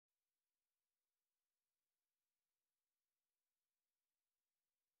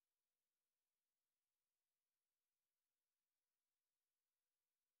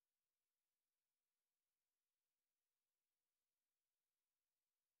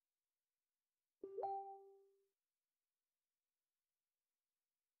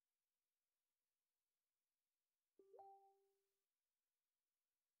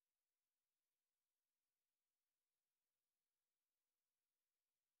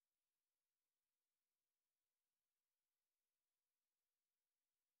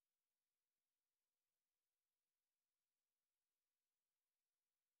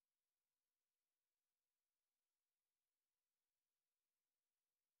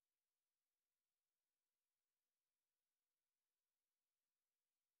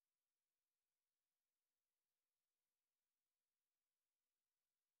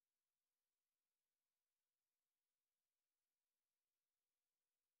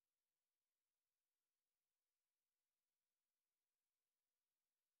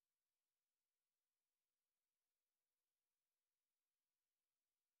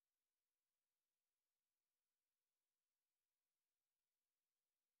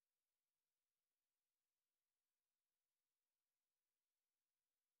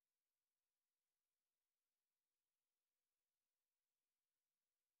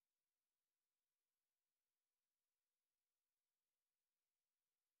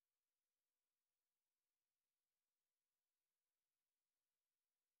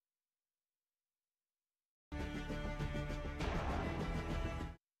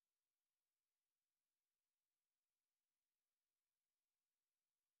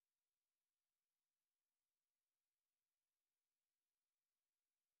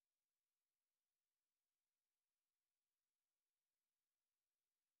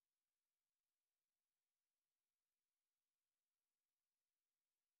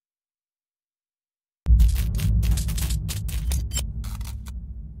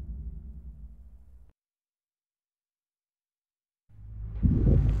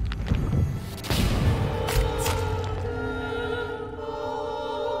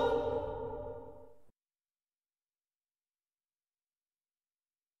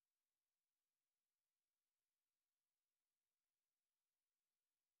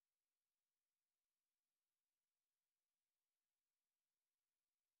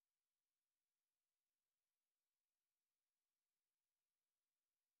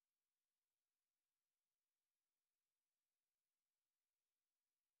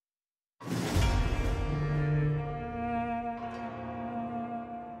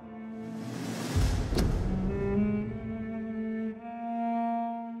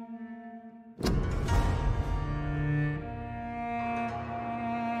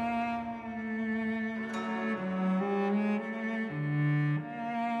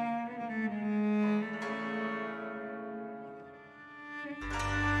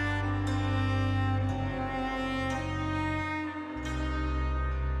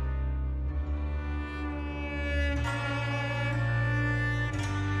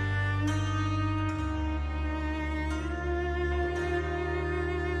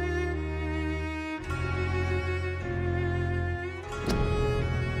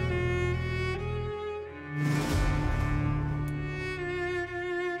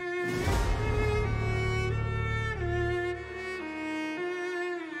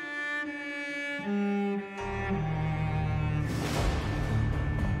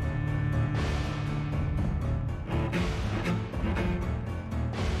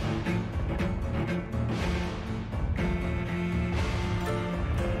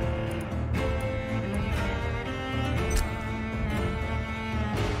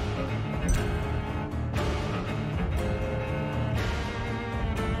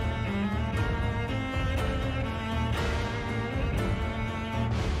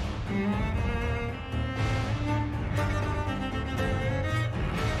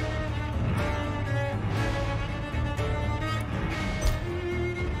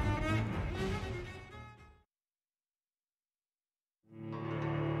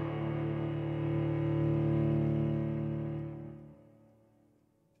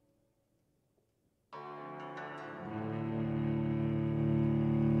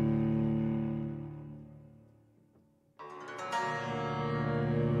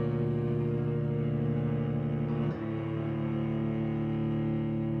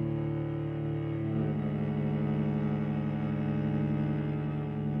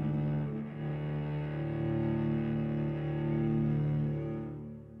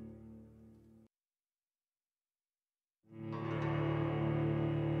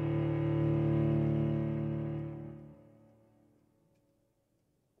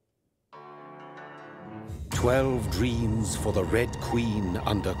12 dreams for the Red Queen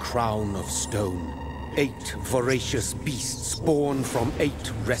under crown of stone. 8 voracious beasts born from 8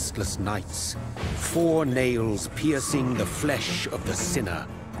 restless nights. 4 nails piercing the flesh of the sinner.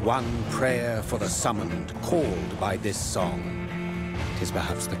 1 prayer for the summoned, called by this song. 'Tis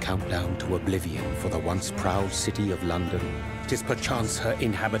perhaps the countdown to oblivion for the once proud city of London. 'Tis perchance her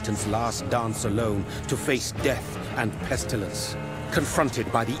inhabitants' last dance alone to face death and pestilence. Confronted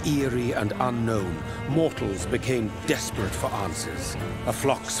by the eerie and unknown, mortals became desperate for answers. A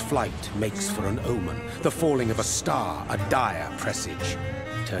flock's flight makes for an omen, the falling of a star a dire presage.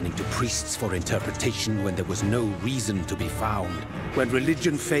 Turning to priests for interpretation when there was no reason to be found. When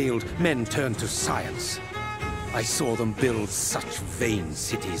religion failed, men turned to science. I saw them build such vain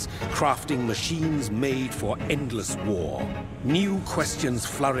cities, crafting machines made for endless war. New questions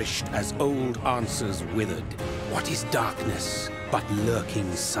flourished as old answers withered. What is darkness but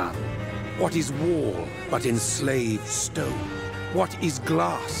lurking sun? What is wall but enslaved stone? What is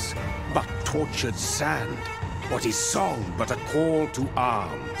glass but tortured sand? What is song but a call to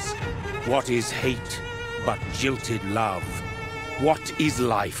arms? What is hate but jilted love? What is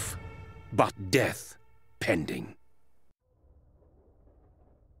life but death pending?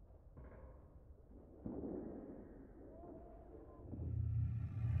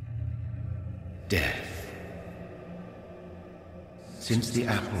 Death. Since the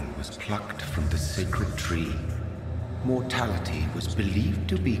apple was plucked from the sacred tree, mortality was believed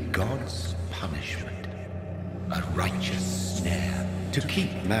to be God's punishment, a righteous snare to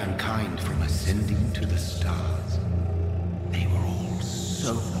keep mankind from ascending to the stars. They were all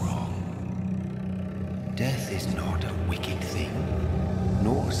so wrong. Death is not a wicked thing,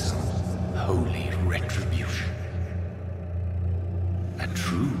 nor some holy retribution. A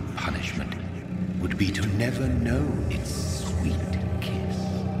true punishment would be to never know its sweet kiss.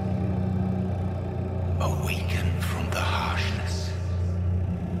 Awaken from the harshness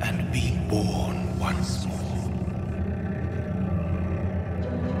and be born once more.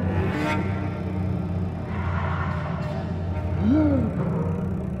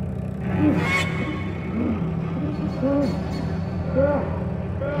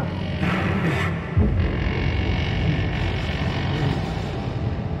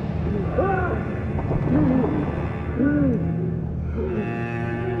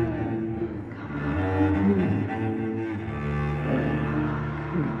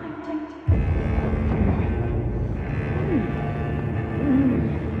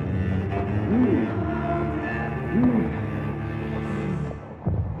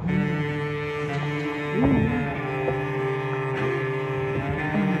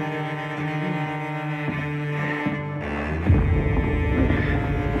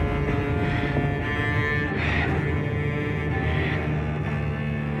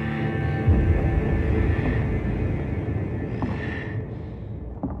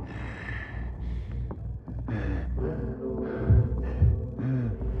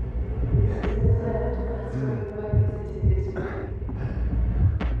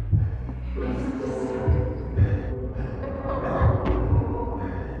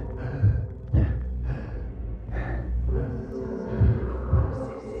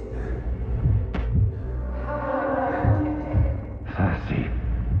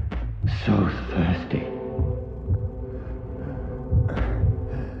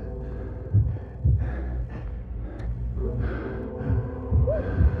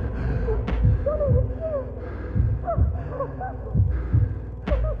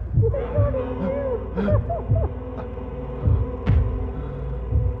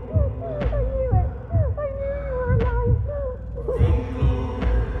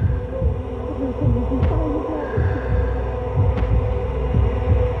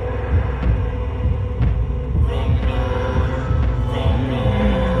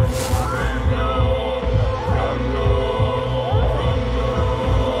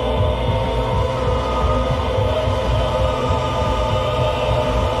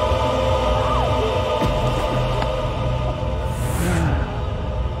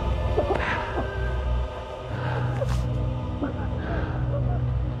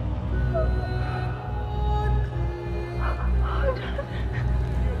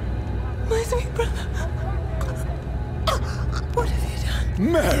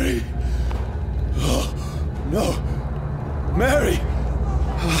 Mary! Oh, no! Mary!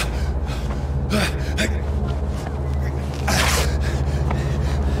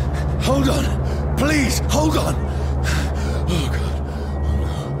 Hold on! Please, hold on! Oh, God.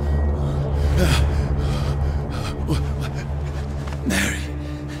 Oh, no. Mary.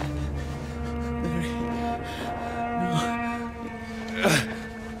 Mary.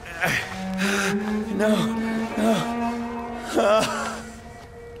 No. No.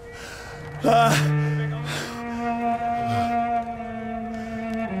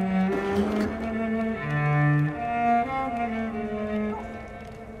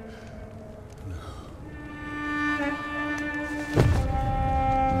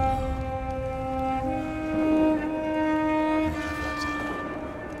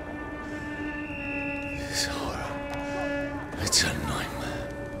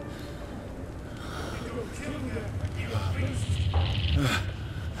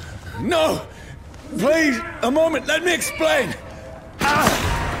 No! Please, a moment, let me explain!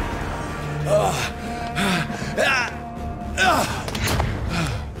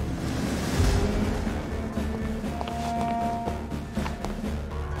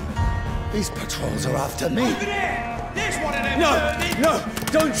 These patrols are after me. Over there! There's one of them! No!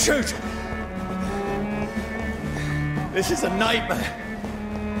 Don't shoot! This is a nightmare.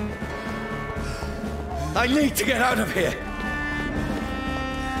 I need to get out of here.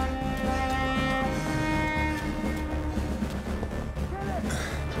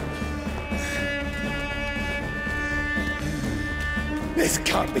 This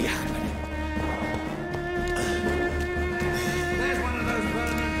can't be happening. There's one of those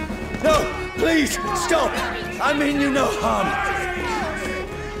vermin! No! Please! Stop! I mean you no harm.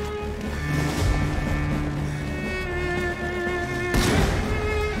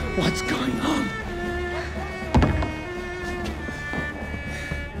 What's going on?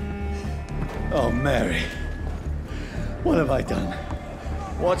 Oh, Mary. What have I done?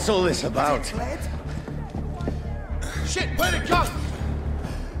 What's all this about? Shit, where'd it go?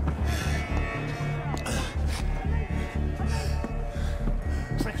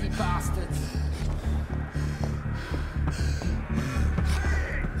 Tricky bastards.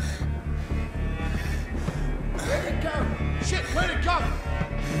 Where'd it go? Shit, where'd it go?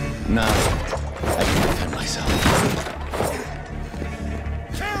 Now, I can defend myself.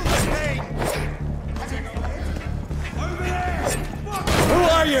 Kill the thing! Over there! Who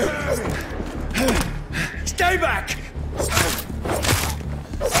are you? Stay back!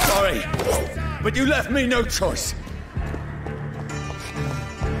 Sorry, but you left me no choice.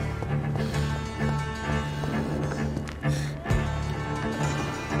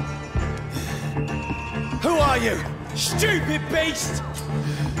 Who are you? Stupid beast!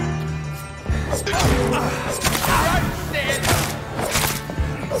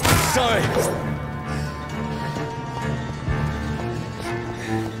 Sorry.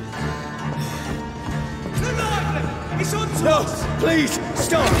 It's on top! No, please,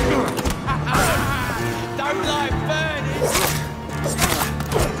 stop! Don't like burning!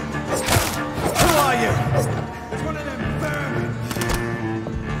 Who are you? It's one of them vermin!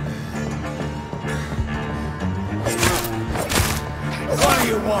 What do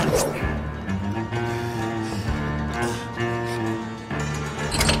you want?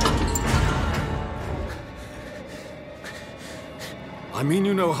 I mean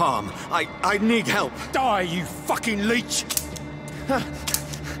you no harm. I need help. Die, you fucking leech!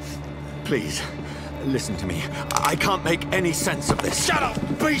 Please, listen to me. I can't make any sense of this. Shut up,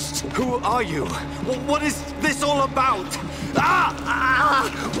 beast! Who are you? What is this all about?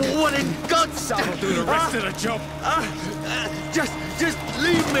 What in God's name? I'll do the rest of the job. Just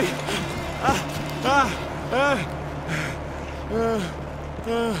leave me.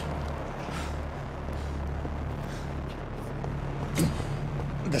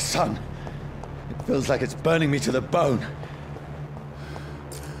 The sun. It feels like it's burning me to the bone.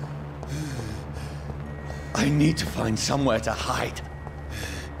 I need to find somewhere to hide.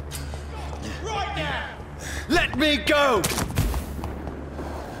 Right now! Let me go!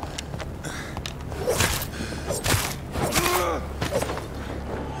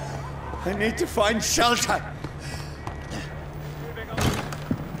 I need to find shelter.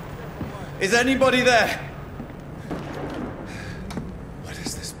 Is anybody there? What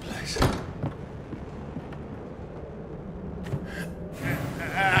is this place?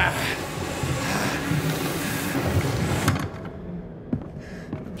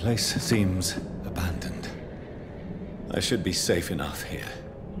 The place seems abandoned. I should be safe enough here.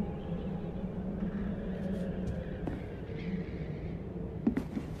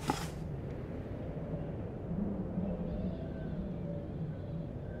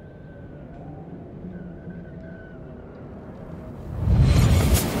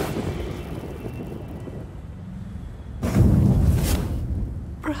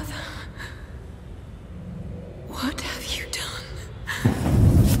 Brother, what have you done?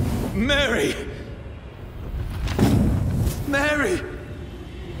 Mary! Mary!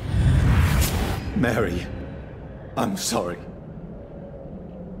 Mary, I'm sorry.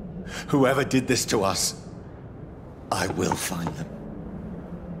 Whoever did this to us, I will find them.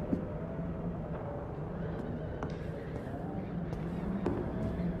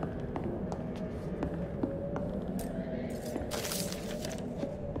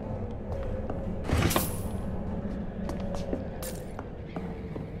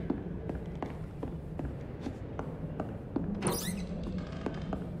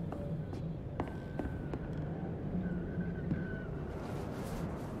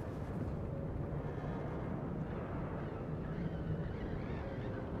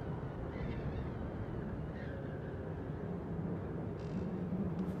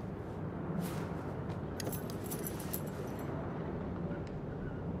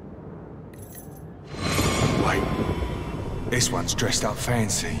 Wait. This one's dressed up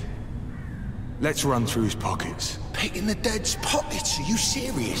fancy. Let's run through his pockets. Picking the dead's pockets? Are you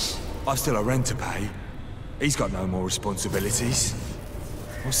serious? I've still a rent to pay. He's got no more responsibilities.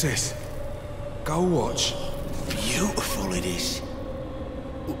 What's this? Gold watch. Beautiful it is.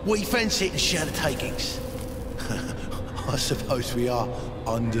 We fancy it and share the takings. I suppose we are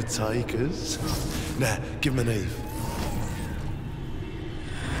undertakers. Now, give him an Eve.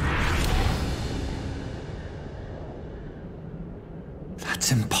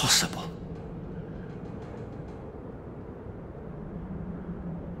 That's impossible.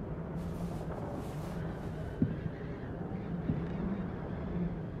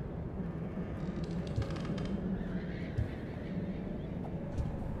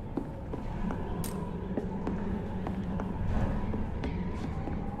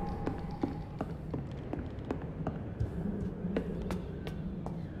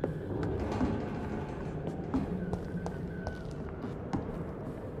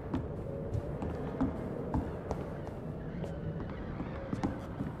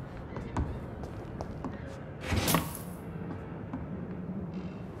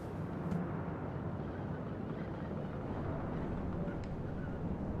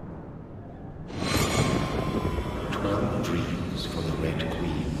 Dreams for the Red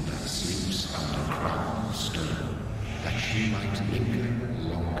Queen that sleeps under crown of stone, that she might linger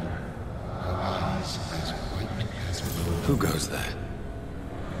longer, her eyes as white as wool. Who goes there?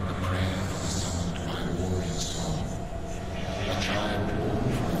 The prayer summoned by warrior song. A child born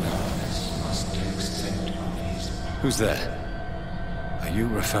from darkness must take scent of his power. Who's there? Are you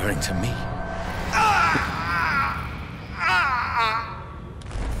referring to me?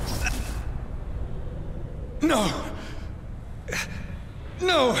 No!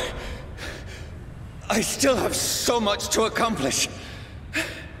 No! I still have so much to accomplish.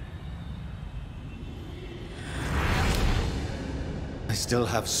 I still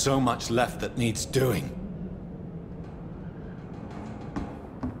have so much left that needs doing.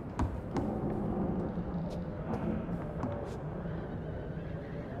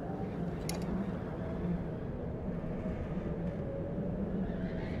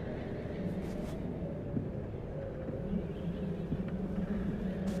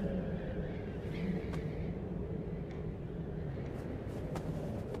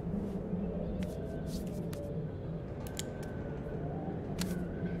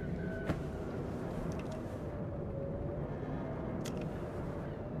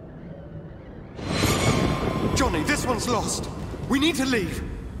 Johnny, this one's lost. We need to leave.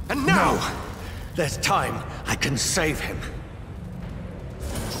 And now! No! There's time. I can save him.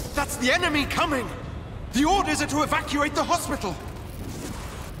 That's the enemy coming! The orders are to evacuate the hospital!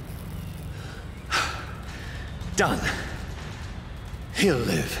 Done. He'll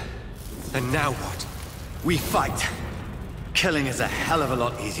live. And now what? We fight. Killing is a hell of a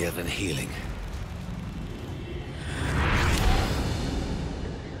lot easier than healing.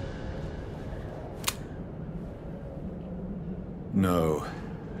 No,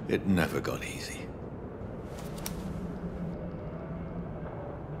 it never got easy.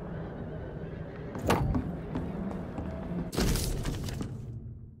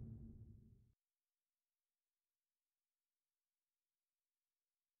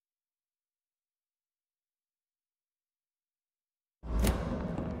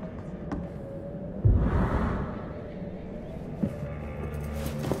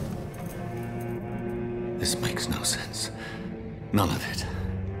 This makes no sense. None of it.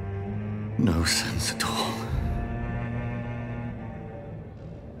 No sense at all.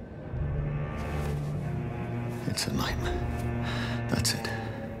 It's a nightmare. That's it.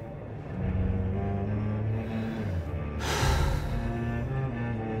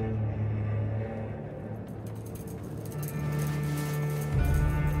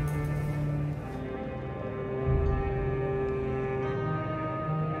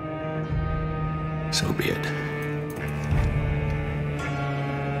 So be it.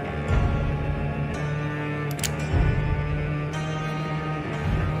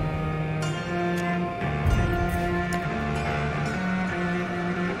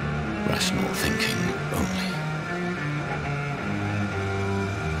 Rational thinking only.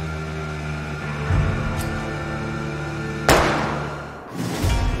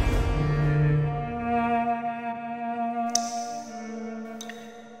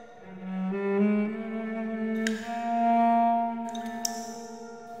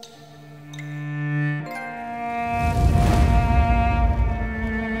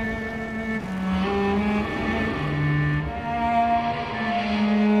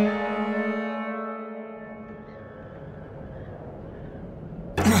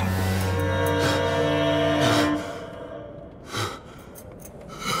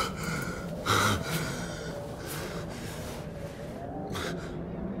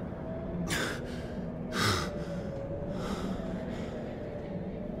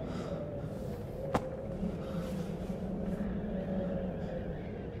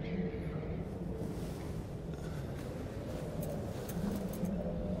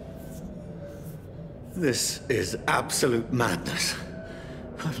 This is absolute madness.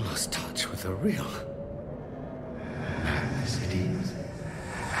 I've lost touch with the real. Madness it is,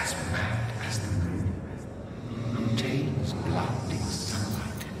 as mad as the moon, who tames blinding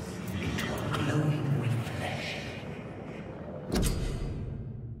sunlight into a glowing reflection.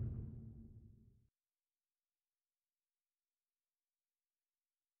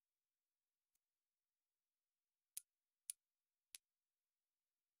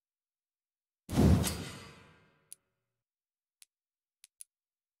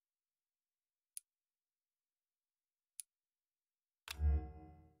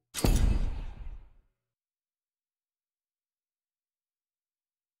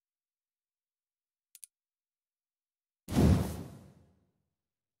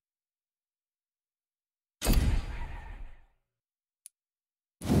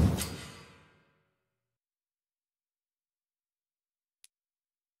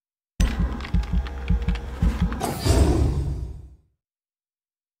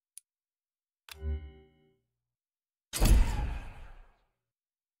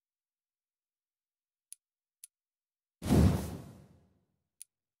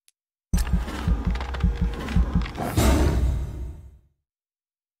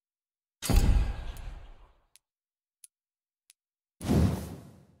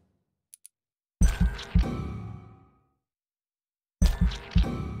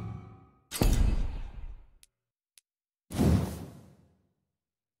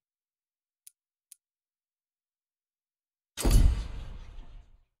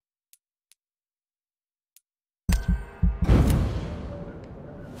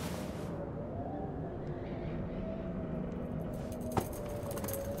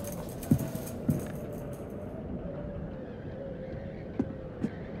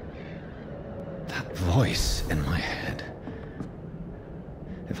 Voice in my head.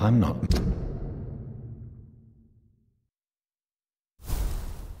 If I'm not...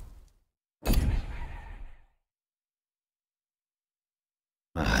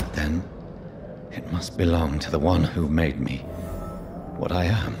 mad, then it must belong to the one who made me what I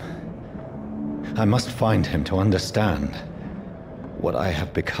am. I must find him to understand what I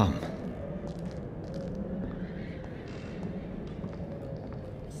have become.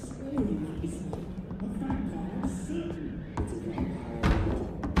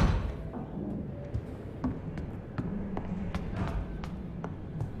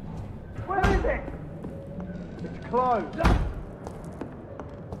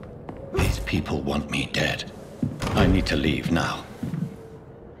 These people want me dead. I need to leave now.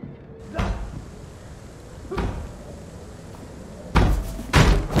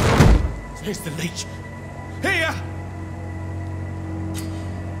 Here's the leech. Here!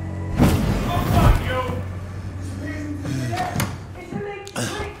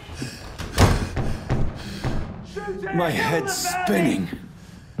 My head's spinning.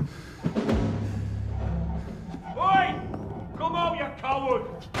 Oi! Come out, you coward!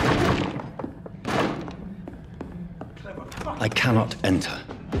 I cannot enter.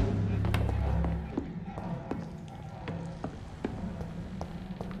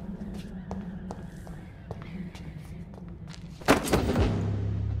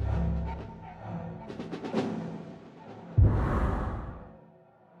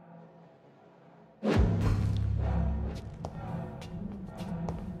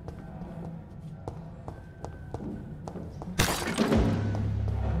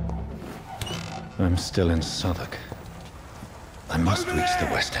 I'm still in Southwark. I must reach the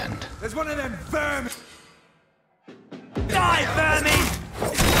West End. There's one of them vermin! Die, vermin!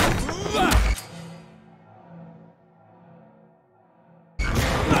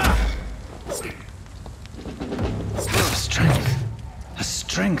 A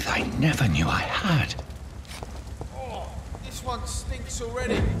strength I never knew I had. Oh, this one stinks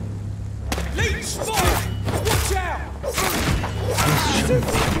already. Leech spot! Watch out! This shouldn't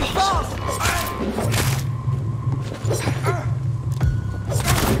be possible.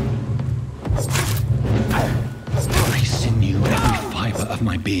 Every sinew, every fiber of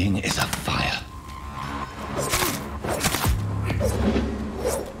my being is afire.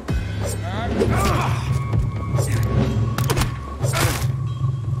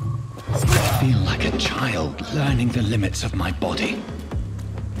 I feel like a child learning the limits of my body.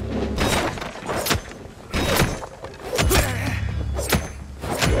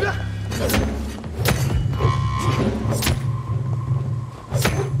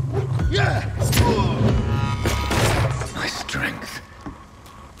 My strength,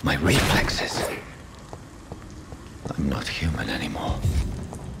 my reflexes. I'm not human anymore.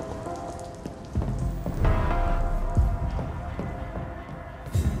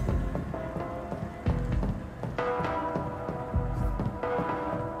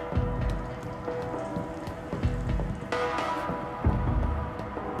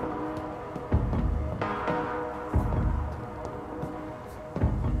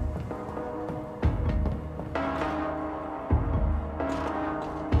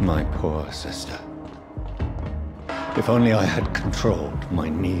 My poor sister. If only I had controlled my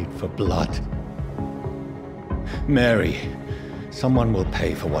need for blood. Mary, someone will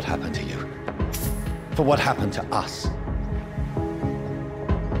pay for what happened to you. For what happened to us.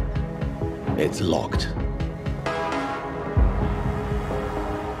 It's locked.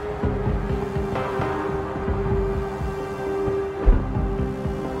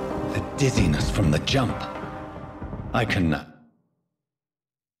 The dizziness from the jump. I can...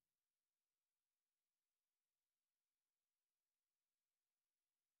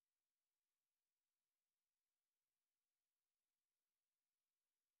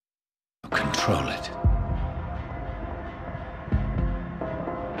 control it.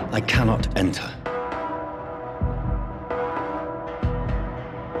 I cannot enter.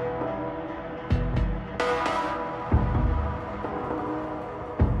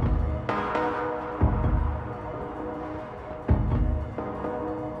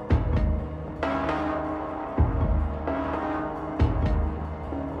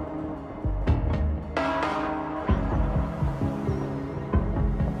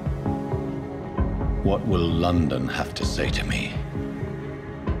 What will London have to say to me?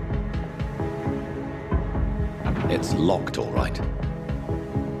 It's locked, all right.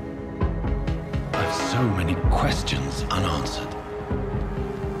 I've so many questions unanswered.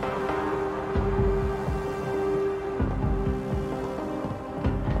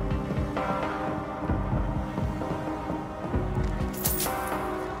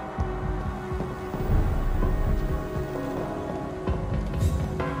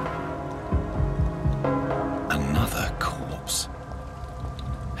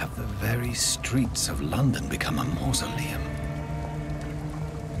 Streets of London become a mausoleum.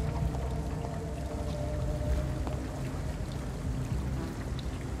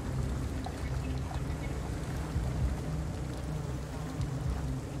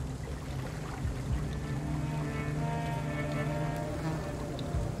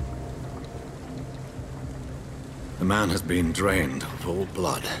 The man has been drained of all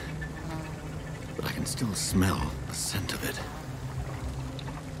blood, but I can still smell the scent of it.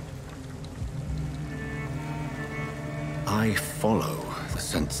 I follow the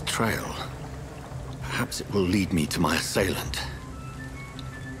scent's trail. Perhaps it will lead me to my assailant.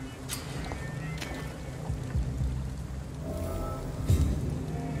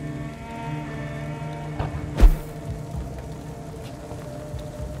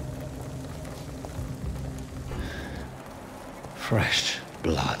 Fresh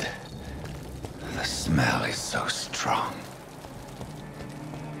blood. The smell is so strong.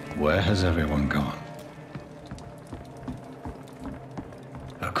 Where has everyone gone?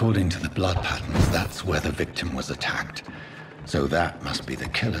 According to the blood patterns, that's where the victim was attacked. So that must be the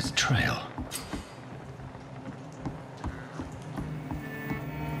killer's trail.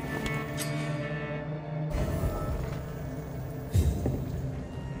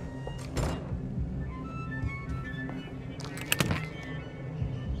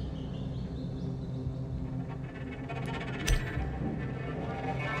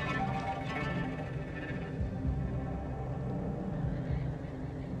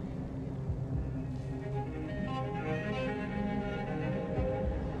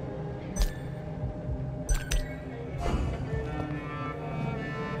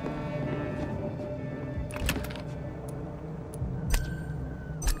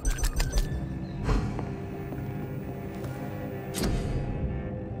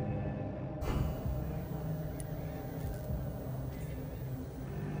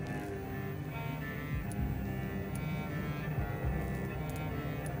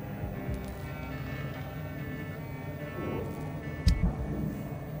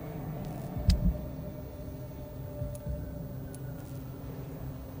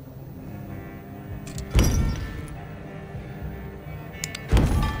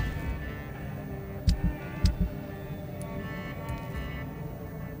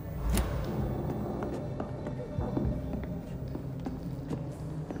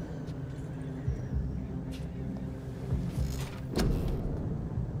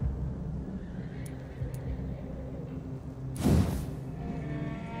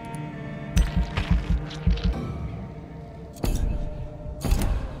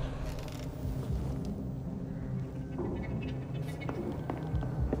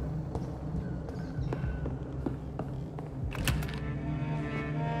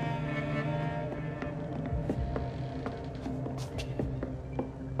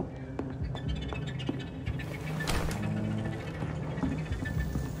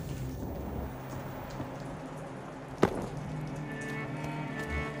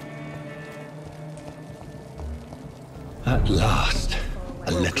 At last,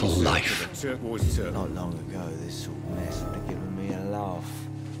 a little life. Not long ago, this sort of mess would have given me a laugh.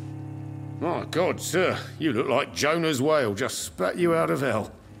 My God, sir, you look like Jonah's whale just spat you out of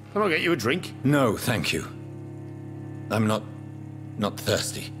hell. Can I get you a drink? No, thank you. I'm not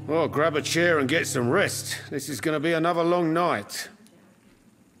thirsty. Well, grab a chair and get some rest. This is going to be another long night.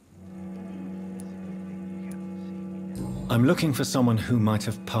 I'm looking for someone who might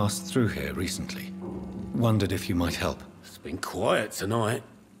have passed through here recently. Wondered if you might help. It's been quiet tonight.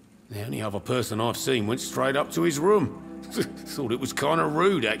 The only other person I've seen went straight up to his room. Thought it was kind of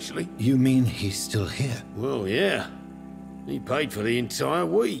rude, actually. You mean he's still here? Well, yeah. He paid for the entire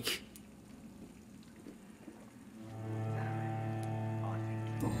week.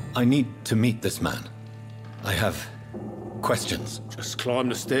 I need to meet this man. I have questions. Just climb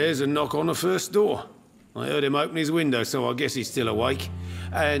the stairs and knock on the first door. I heard him open his window, so I guess he's still awake.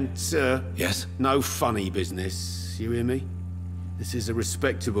 And, Yes? no funny business, you hear me? This is a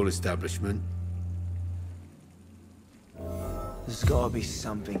respectable establishment. There's gotta be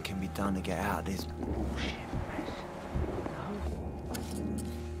something can be done to get out of this bullshit mess.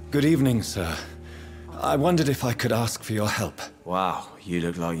 Good evening, sir. I wondered if I could ask for your help. Wow, you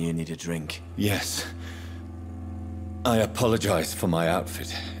look like you need a drink. Yes. I apologize for my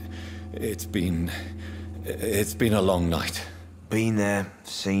outfit. It's been a long night. Been there,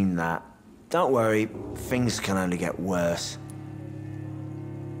 seen that. Don't worry, things can only get worse.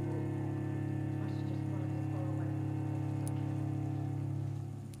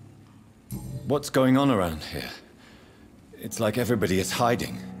 What's going on around here? It's like everybody is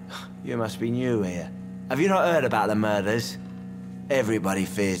hiding. You must be new here. Have you not heard about the murders? Everybody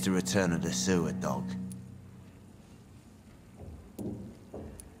fears the return of the sewer dog.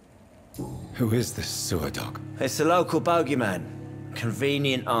 Who is this sewer dog? It's the local bogeyman.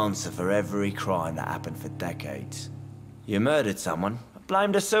 Convenient answer for every crime that happened for decades. You murdered someone,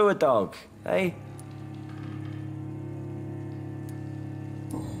 blame the sewer dog, eh?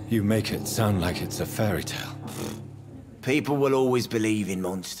 You make it sound like it's a fairy tale. People will always believe in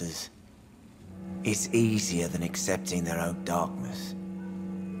monsters. It's easier than accepting their own darkness.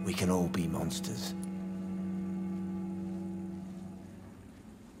 We can all be monsters.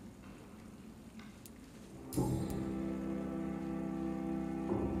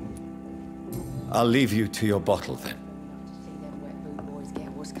 I'll leave you to your bottle then. See them wet boot boys get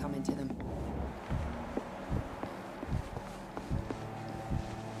what's coming to them.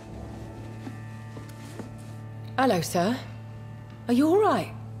 Hello, sir. Are you all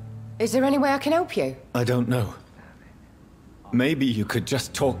right? Is there any way I can help you? I don't know. Maybe you could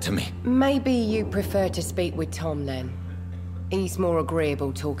just talk to me. Maybe you prefer to speak with Tom, then. He's more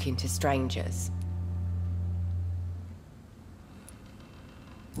agreeable talking to strangers.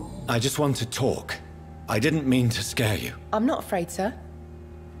 I just want to talk. I didn't mean to scare you. I'm not afraid, sir.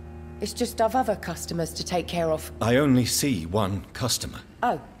 It's just I've other customers to take care of. I only see one customer.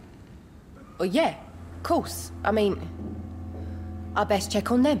 Oh. Well, yeah, of course. I mean, I best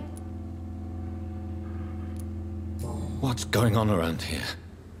check on them. What's going on around here?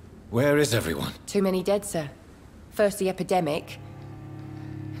 Where is everyone? Too many dead, sir. First the epidemic,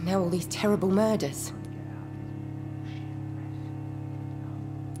 and now all these terrible murders.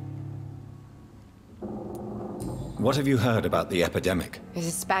 What have you heard about the epidemic? There's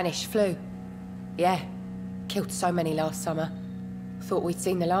a Spanish flu. Yeah, killed so many last summer. Thought we'd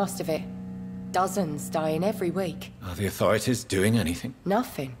seen the last of it. Dozens dying every week. Are the authorities doing anything?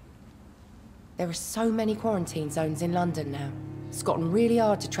 Nothing. There are so many quarantine zones in London now. It's gotten really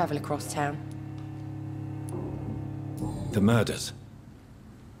hard to travel across town. The murders.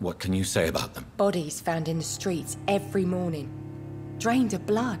 What can you say about them? Bodies found in the streets every morning. Drained of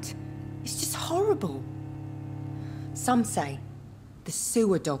blood. It's just horrible. Some say the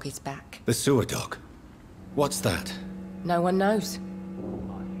sewer dog is back. The sewer dog? What's that? No one knows.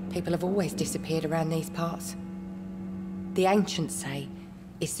 People have always disappeared around these parts. The ancients say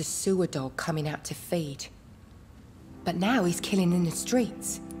it's the sewer dog coming out to feed. But now he's killing in the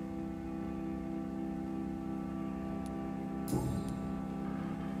streets.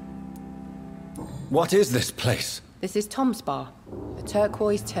 What is this place? This is Tom's bar, the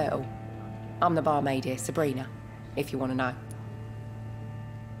Turquoise Turtle. I'm the barmaid here, Sabrina, if you want to know.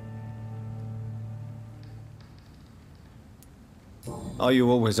 Are you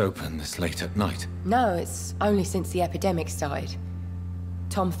always open this late at night? No, it's only since the epidemic started.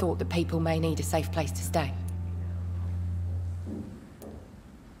 Tom thought that people may need a safe place to stay.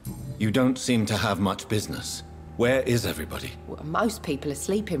 You don't seem to have much business. Where is everybody? Well, most people are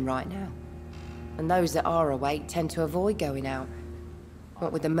sleeping right now. And those that are awake tend to avoid going out.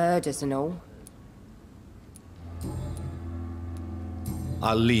 What with the murders and all.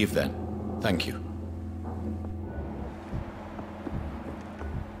 I'll leave then. Thank you.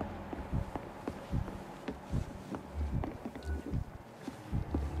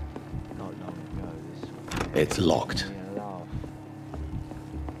 Not long ago, this one. It's locked.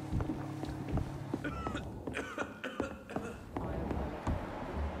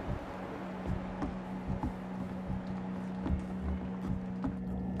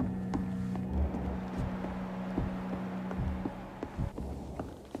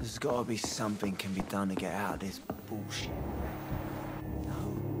 There's gotta be something can be done to get out of this bullshit.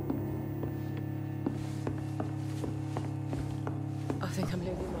 I think I'm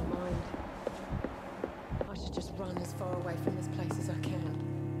losing my mind. I should just run as far away from this place as I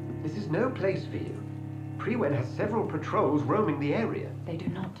can. This is no place for you. Prewen has several patrols roaming the area. They do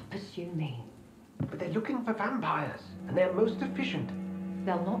not pursue me. But they're looking for vampires, and they're most efficient.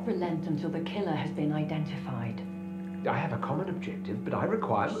 They'll not relent until the killer has been identified. I have a common objective, but I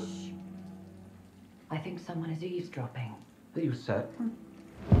require... Shh. I think someone is eavesdropping. Are you certain?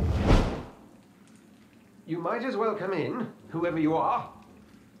 You might as well come in, whoever you are.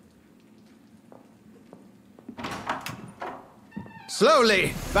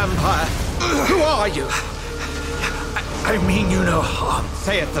 Slowly, vampire! Who are you? I mean you no harm.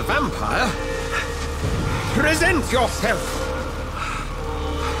 Saith the vampire. Present yourself!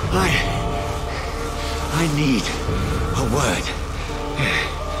 I need a word.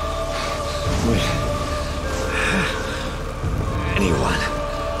 With anyone.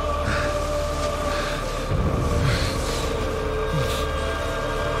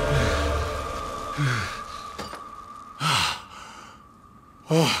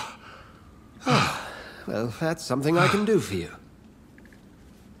 Well, that's something I can do for you.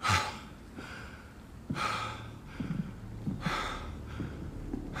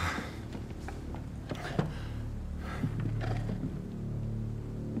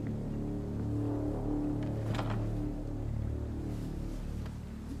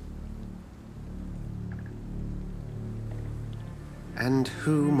 And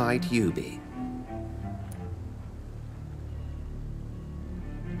who might you be?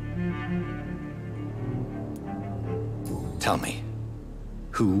 Tell me,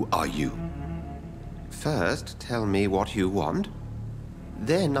 who are you? First, tell me what you want.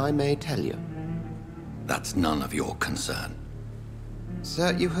 Then I may tell you. That's none of your concern.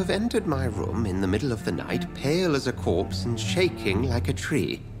 Sir, you have entered my room in the middle of the night, pale as a corpse and shaking like a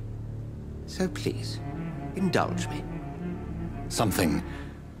tree. So please, indulge me. Someone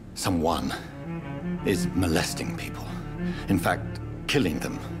is molesting people. In fact, killing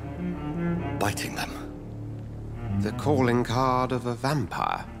them. Biting them. The calling card of a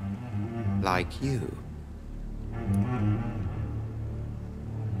vampire. Like you.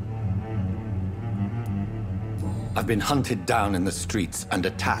 I've been hunted down in the streets and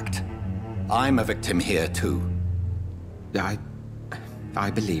attacked. I'm a victim here too. I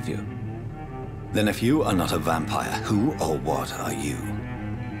believe you. Then if you are not a vampire, who or what are you?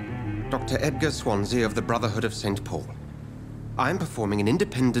 Dr. Edgar Swansea of the Brotherhood of St. Paul. I'm performing an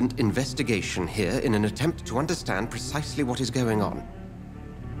independent investigation here in an attempt to understand precisely what is going on.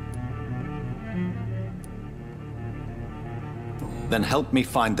 Then help me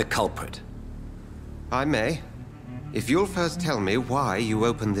find the culprit. I may, if you'll first tell me why you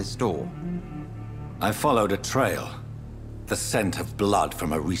opened this door. I followed a trail. The scent of blood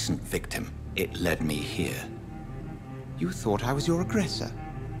from a recent victim. It led me here. You thought I was your aggressor.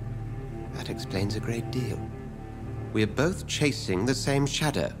 That explains a great deal. We're both chasing the same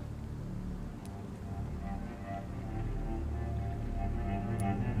shadow.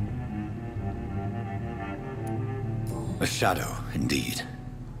 A shadow, indeed.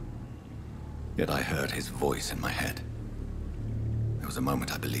 Yet I heard his voice in my head. There was a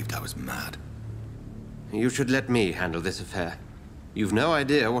moment I believed I was mad. You should let me handle this affair. You've no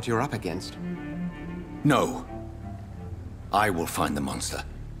idea what you're up against. No. I will find the monster.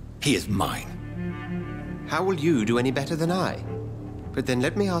 He is mine. How will you do any better than I? But then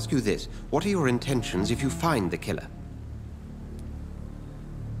let me ask you this. What are your intentions if you find the killer?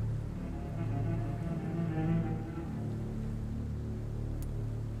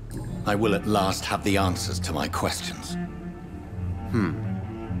 I will at last have the answers to my questions.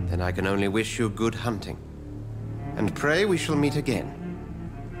 Then I can only wish you good hunting. And pray we shall meet again.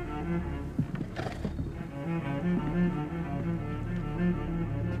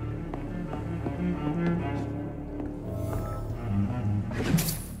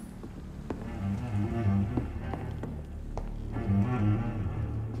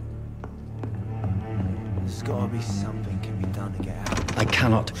 There's gotta be something can be done to get out. I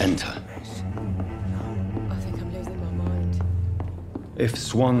cannot enter. I think I'm losing my mind. If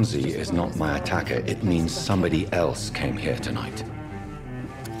Swansea is not my attacker, it means somebody else came here tonight.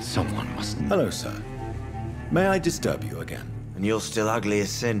 Someone must know. Hello, sir. May I disturb you again? And you're still ugly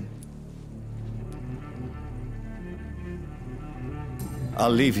as sin. I'll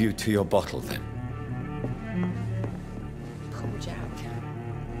leave you to your bottle then. Poor Jack.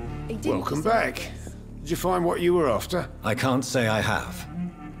 Welcome back. Did you find what you were after? I can't say I have.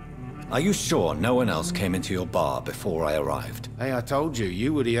 Are you sure no one else came into your bar before I arrived? Hey, I told you,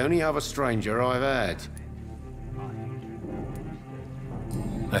 you were the only other stranger I've had.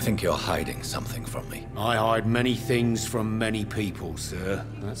 I think you're hiding something from me. I hide many things from many people, sir.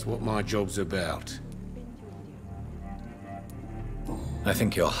 That's what my job's about. I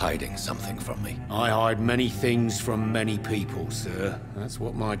think you're hiding something from me. I hide many things from many people, sir. That's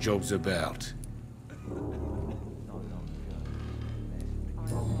what my job's about.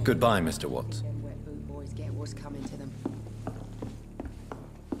 Goodbye, Mr. Watts. Boys get what's coming to them.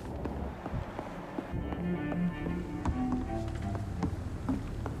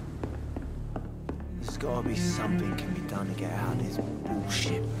 There's gotta be something can be done to get out of this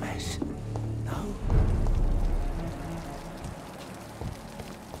bullshit mess. No?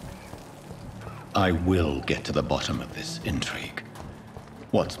 I will get to the bottom of this intrigue.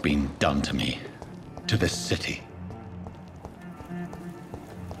 What's been done to me, to this city.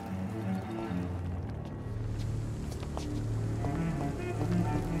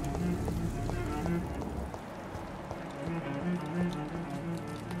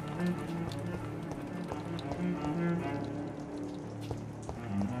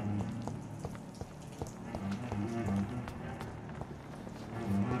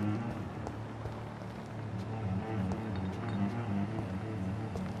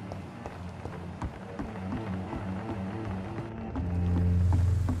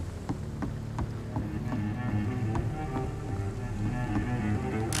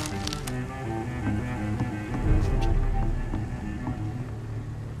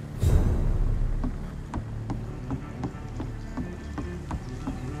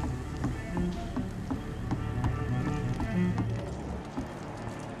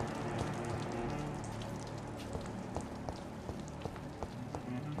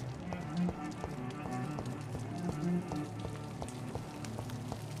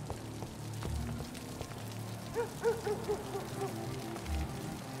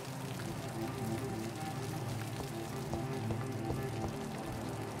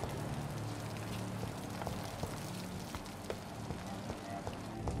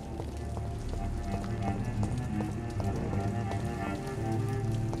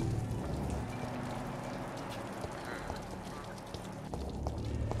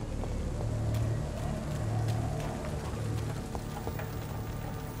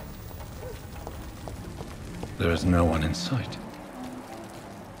 There is no one in sight.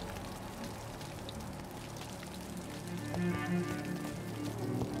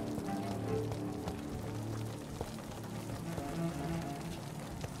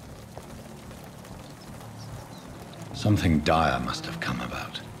 Something dire must have come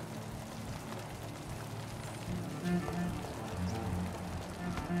about.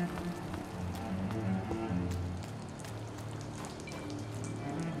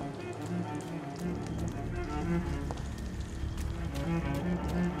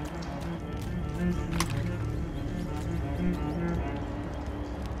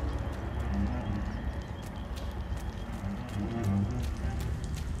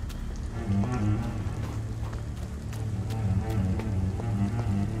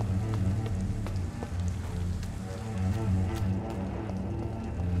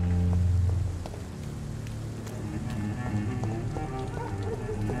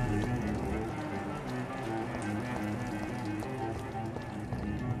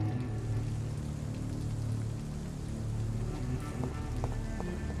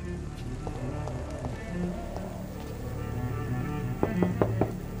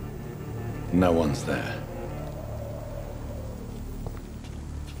 No one's there.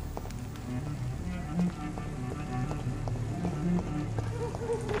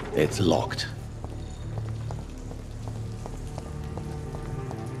 It's locked.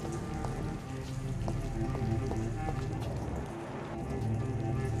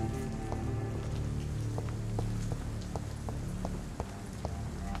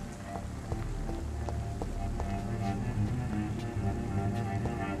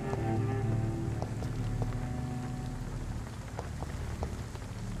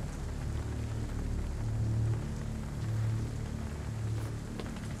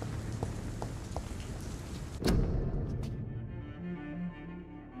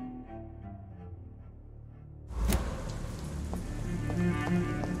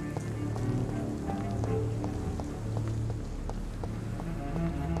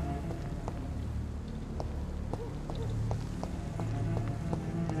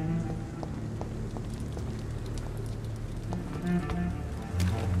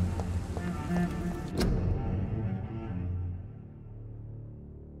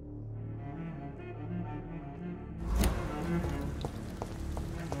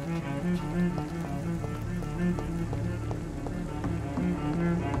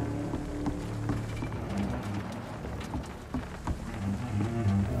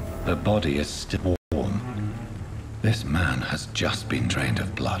 Her body is still warm. This man has just been drained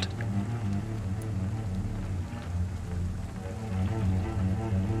of blood.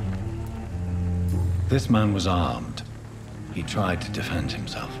 This man was armed. He tried to defend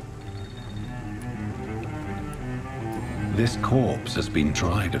himself. This corpse has been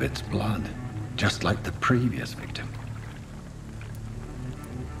dried of its blood, just like the previous victim.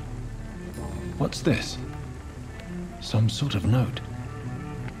 What's this? Some sort of note.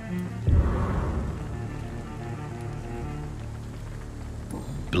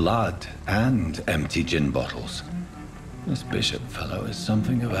 Blood and empty gin bottles. This bishop fellow is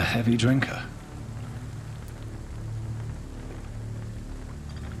something of a heavy drinker.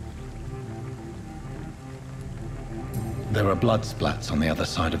 There are blood splats on the other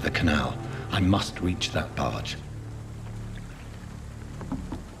side of the canal. I must reach that barge.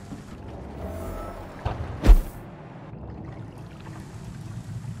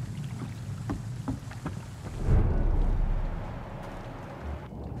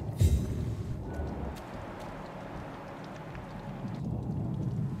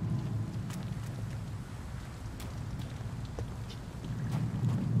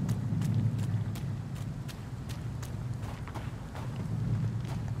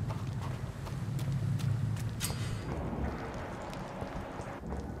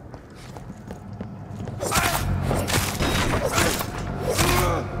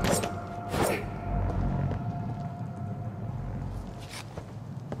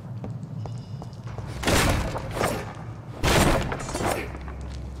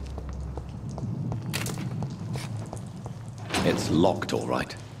 It's locked, all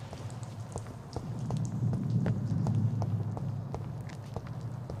right.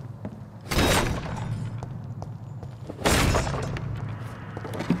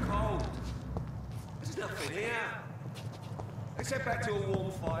 Cold. There's nothing here. Let's head back to a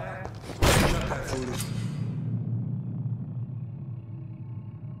warm fire. Shut that foolish.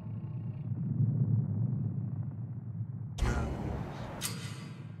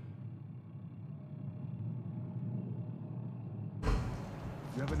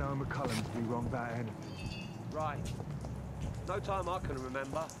 Never known McCullum to be wrong about anything. Right. No time I can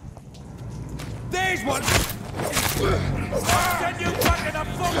remember. There's one! I'll send you back in the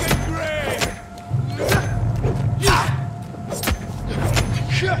fucking grave!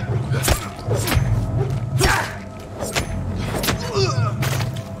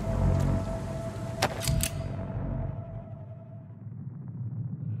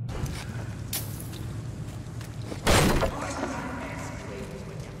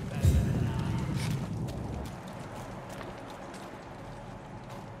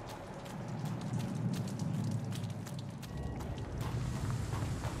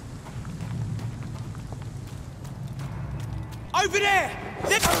 Over there!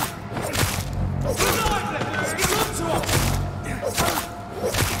 Get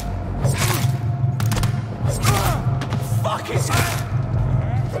Fuck it!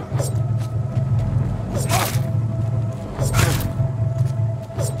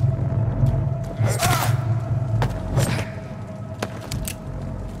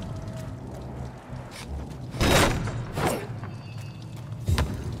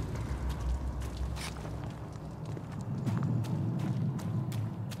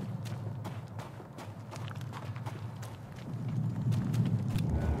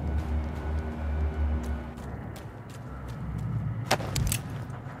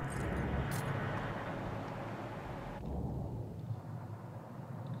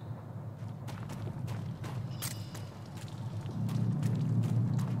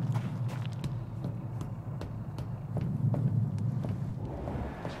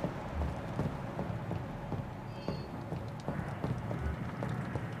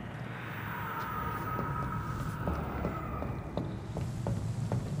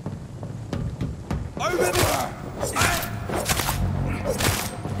 Over there!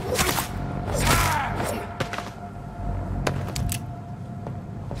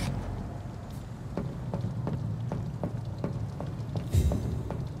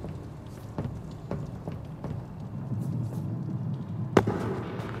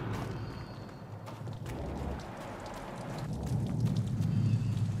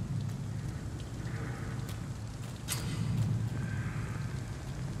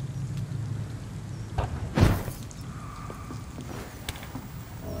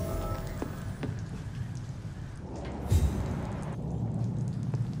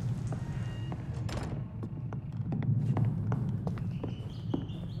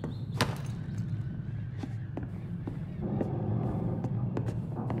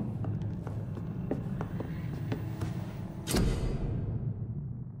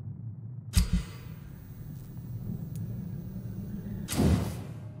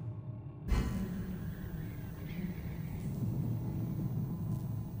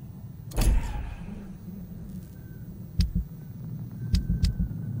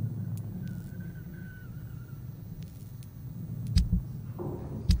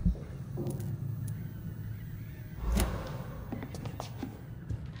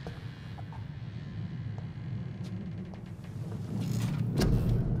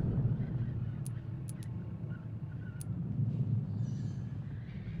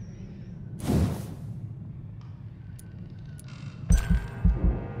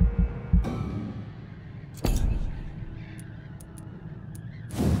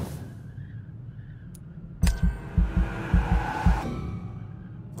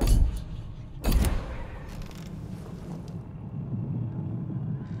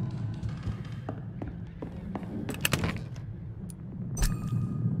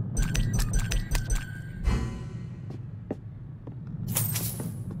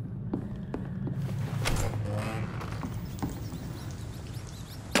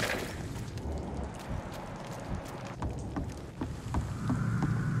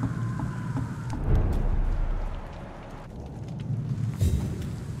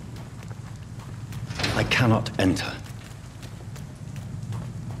 cannot enter.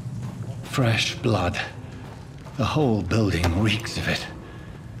 Fresh blood. The whole building reeks of it.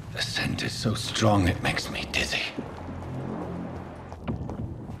 The scent is so strong it makes me dizzy.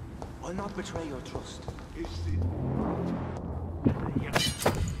 I'll not betray your trust.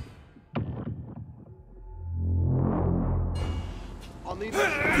 I'll need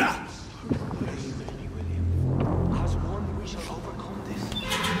as one, we shall overcome this.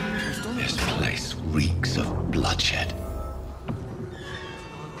 This place reeks of bloodshed.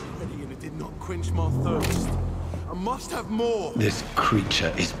 Ready, and it did not quench my thirst. I must have more. This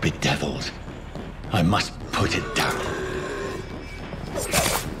creature is bedeviled. I must put it down.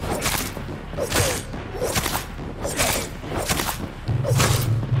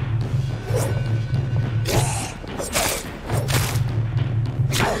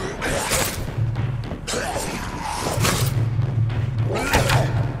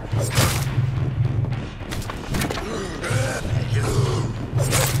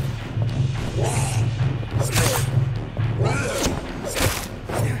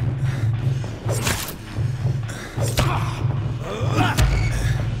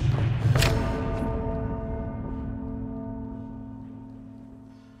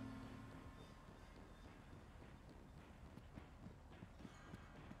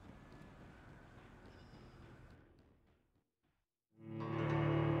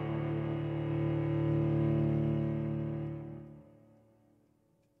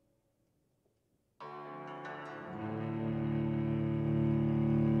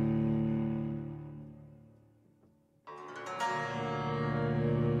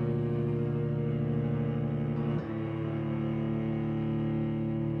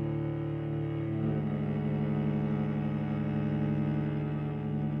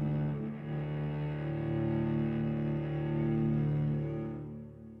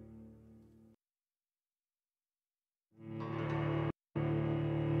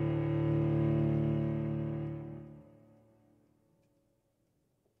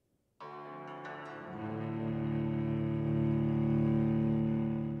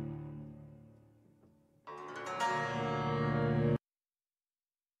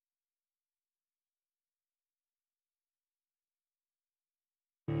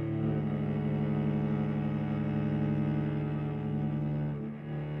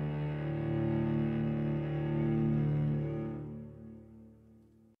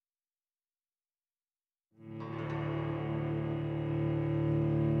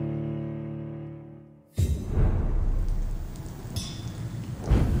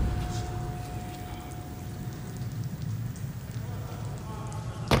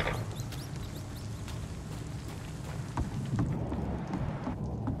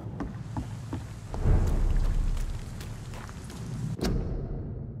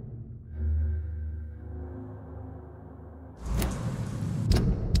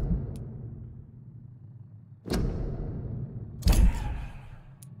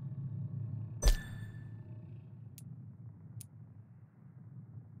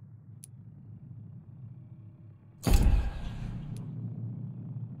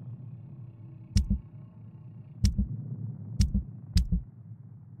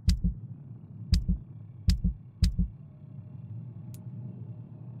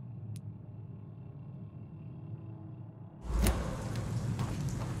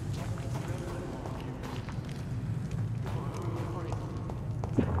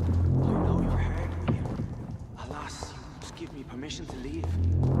 Permission to leave.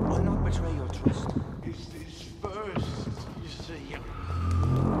 I'll not betray your trust. Is this first, you see?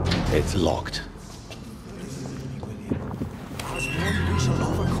 It's locked. As one, we shall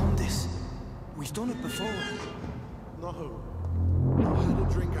overcome this. We've done it before. No. I had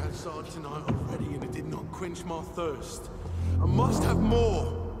a drink outside tonight already and it did not quench my thirst. I must have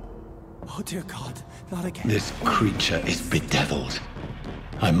more. Oh dear God, not again. This creature is bedeviled.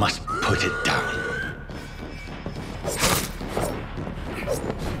 I must put it down.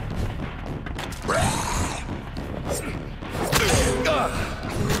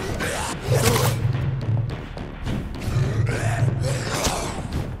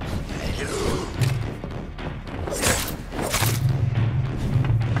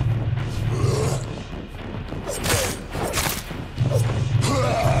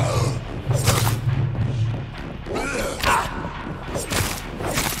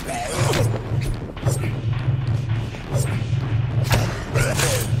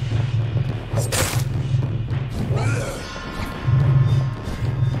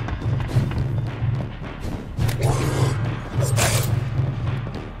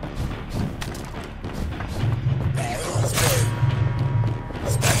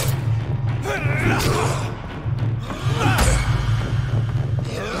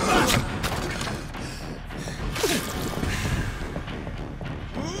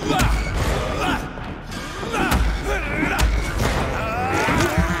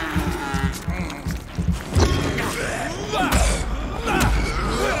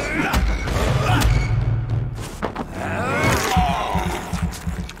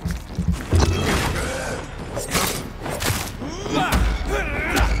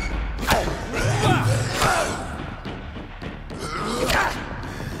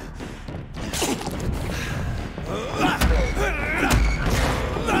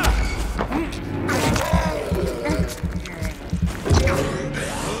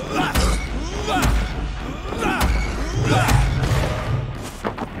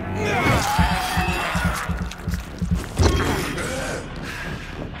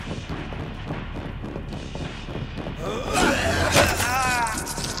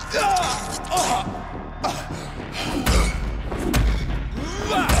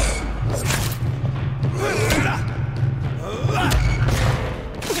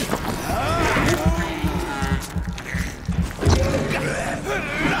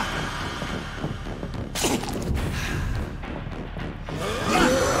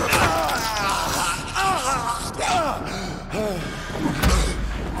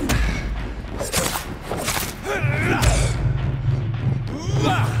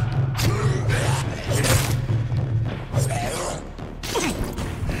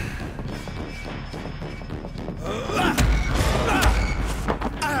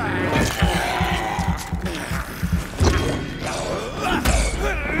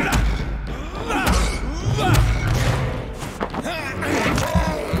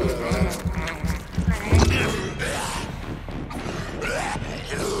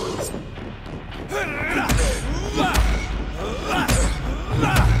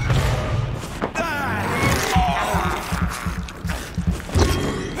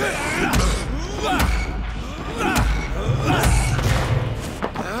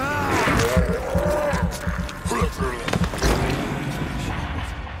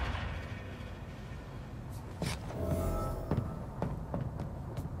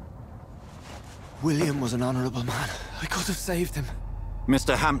 William was an honorable man. I could have saved him.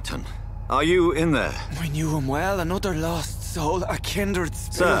 Mr. Hampton, are you in there? I knew him well, another lost soul, a kindred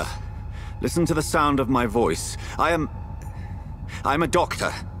spirit. Sir, listen to the sound of my voice. I'm a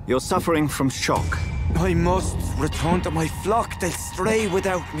doctor. You're suffering from shock. I must return to my flock. They'll stray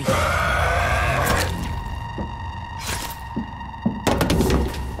without me.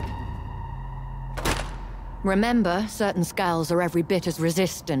 Remember, certain skulls are every bit as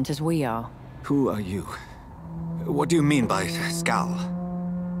resistant as we are. Who are you? What do you mean by skull?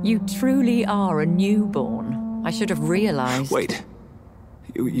 You truly are a newborn. I should have realized. Wait.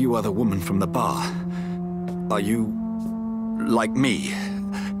 You are the woman from the bar. Are you... like me?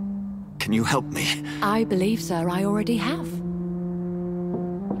 Can you help me? I believe, sir, I already have.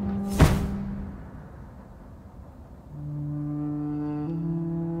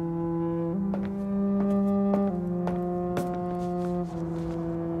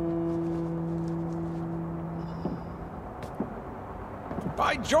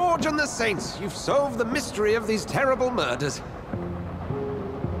 By George and the Saints, you've solved the mystery of these terrible murders.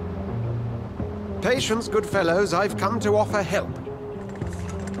 Patience, good fellows, I've come to offer help.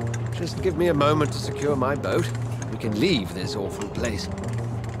 Just give me a moment to secure my boat. We can leave this awful place.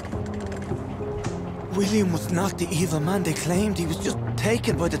 William was not the evil man they claimed. He was just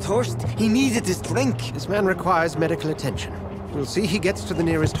taken by the thirst. He needed this drink. This man requires medical attention. We'll see he gets to the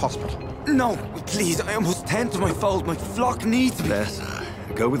nearest hospital. No, please, I must tend to my fold. My flock needs me. There, sir.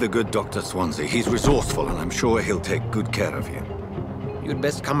 Go with the good Dr. Swansea. He's resourceful, and I'm sure he'll take good care of you. You'd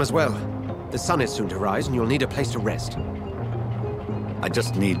best come as well. The sun is soon to rise, and you'll need a place to rest. I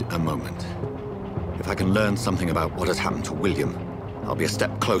just need a moment. If I can learn something about what has happened to William, I'll be a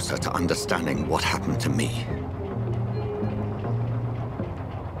step closer to understanding what happened to me.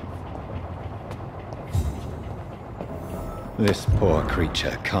 This poor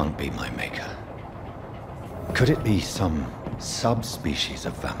creature can't be my maker. Could it be some subspecies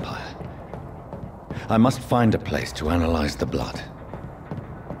of vampire? I must find a place to analyze the blood.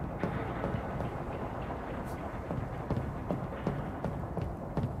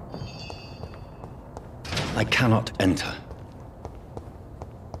 I cannot enter.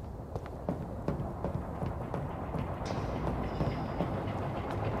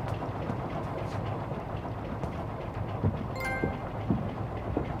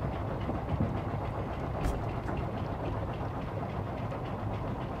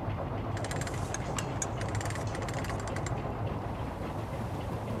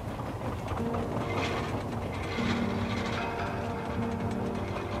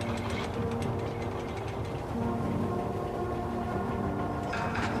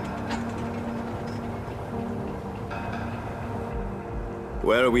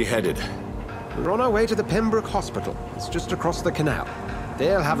 Where are we headed? We're on our way to the Pembroke Hospital. It's just across the canal.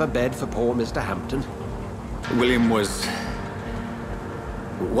 They'll have a bed for poor Mr. Hampton. William was...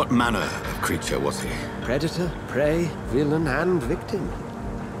 what manner of creature was he? Predator, prey, villain, and victim.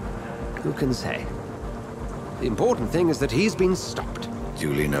 Who can say? The important thing is that he's been stopped.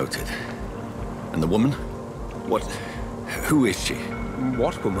 Duly noted. And the woman? What... who is she?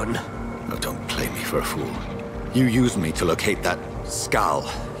 What woman? Oh, don't play me for a fool. You used me to locate that skull.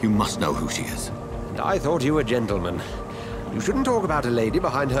 You must know who she is. And I thought you a gentleman. You shouldn't talk about a lady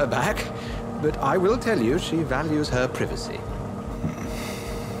behind her back, but I will tell you she values her privacy.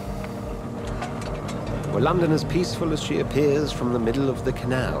 Were London as peaceful as she appears from the middle of the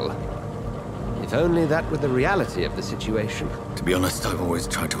canal? If only that were the reality of the situation. To be honest, I've always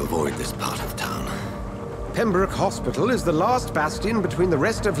tried to avoid this part of town. Pembroke Hospital is the last bastion between the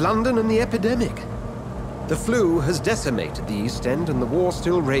rest of London and the epidemic. The flu has decimated the East End and the war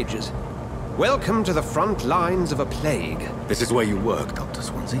still rages. Welcome to the front lines of a plague. This is where you work, Dr.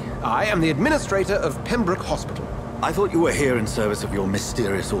 Swansea? I am the administrator of Pembroke Hospital. I thought you were here in service of your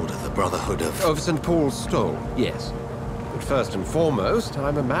mysterious order, the Brotherhood of... Of St. Paul's Stole, yes. But first and foremost,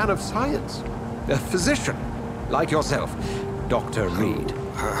 I'm a man of science. A physician, like yourself, Dr. Reed.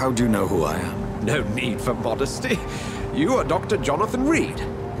 How do you know who I am? No need for modesty. You are Dr. Jonathan Reed,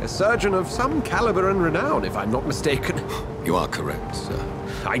 a surgeon of some caliber and renown, if I'm not mistaken. You are correct, sir.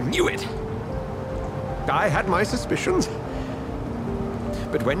 I knew it! I had my suspicions.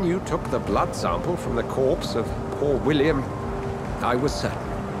 But when you took the blood sample from the corpse of poor William, I was certain.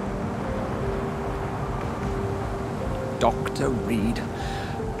 Dr. Reed.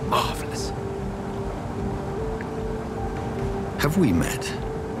 Marvelous. Have we met?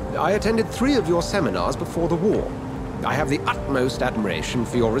 I attended 3 of your seminars before the war. I have the utmost admiration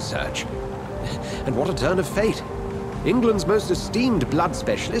for your research. And what a turn of fate. England's most esteemed blood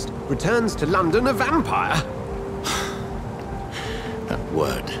specialist returns to London a vampire.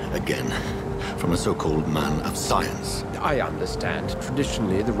 word again. From a so-called man of science. I understand.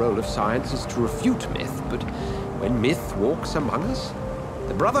 Traditionally, the role of science is to refute myth, but when myth walks among us,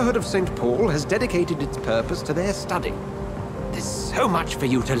 the Brotherhood of St. Paul has dedicated its purpose to their study. There's so much for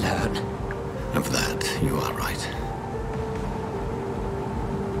you to learn. Of that, you are right.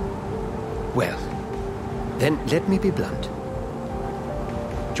 Well, then let me be blunt.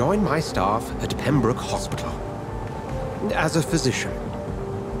 Join my staff at Pembroke Hospital. As a physician.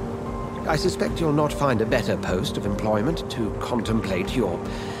 I suspect you'll not find a better post of employment to contemplate your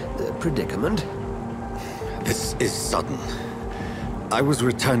predicament. This is sudden. I was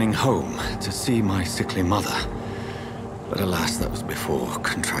returning home to see my sickly mother. But alas, that was before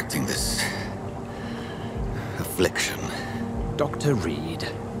contracting this affliction. Dr. Reed,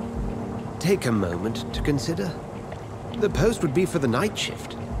 take a moment to consider. The post would be for the night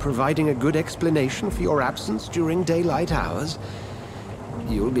shift, providing a good explanation for your absence during daylight hours.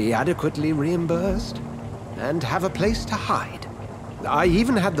 You'll be adequately reimbursed, and have a place to hide. I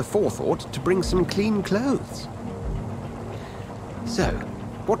even had the forethought to bring some clean clothes. So,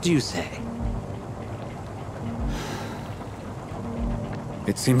 what do you say?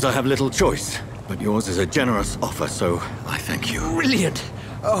 It seems I have little choice, but yours is a generous offer, so I thank you. Brilliant!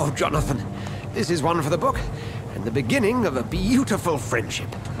 Oh, Jonathan, this is one for the book, and the beginning of a beautiful friendship.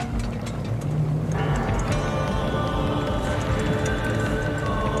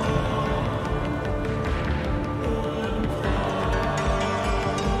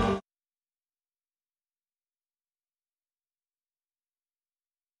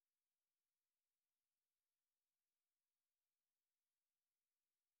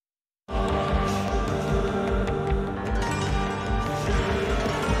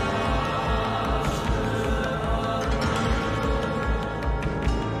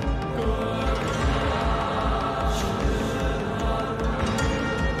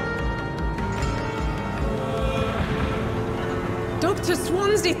 Dr.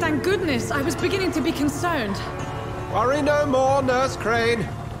 Swansea, thank goodness. I was beginning to be concerned. Worry no more, Nurse Crane,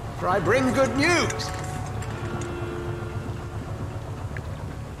 for I bring good news.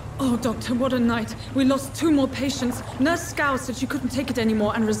 Oh, Doctor, what a night. We lost 2 more patients. Nurse Scow said she couldn't take it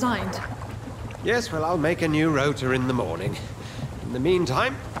anymore and resigned. Yes, well, I'll make a new rota in the morning. In the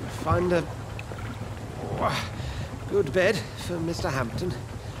meantime, find a good bed for Mr. Hampton.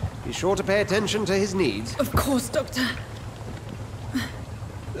 Be sure to pay attention to his needs. Of course, Doctor.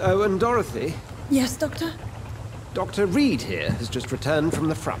 Oh, and Dorothy? Yes, Doctor? Dr. Reed here has just returned from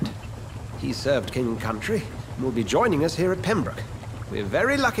the front. He served King and Country and will be joining us here at Pembroke. We're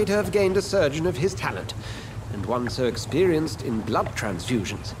very lucky to have gained a surgeon of his talent, and one so experienced in blood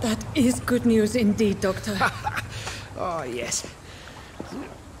transfusions. That is good news indeed, Doctor. Oh, yes.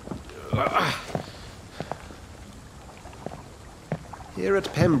 Here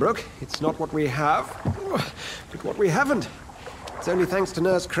at Pembroke, it's not what we have, but what we haven't. It's only thanks to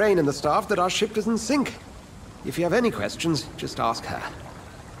Nurse Crane and the staff that our ship doesn't sink. If you have any questions, just ask her.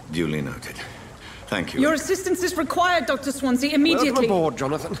 Duly noted. Thank you. Your assistance is required, Dr. Swansea, immediately. Welcome aboard,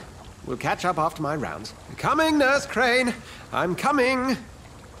 Jonathan. We'll catch up after my rounds. Coming, Nurse Crane. I'm coming.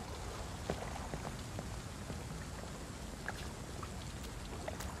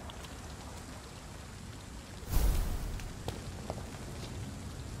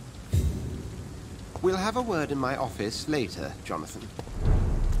 We'll have a word in my office later, Jonathan.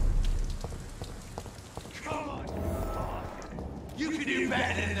 Come on! You can do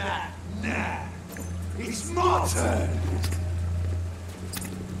better than that! Nah! It's my turn!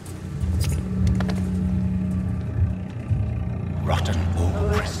 Rotten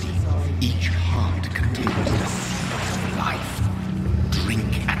autocracy. Each heart contains the seed of life.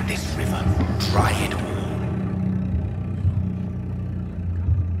 Drink at this river. Try it all.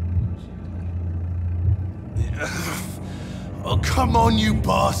 Oh, come on, you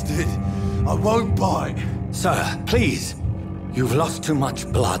bastard! I won't bite! Sir, please! You've lost too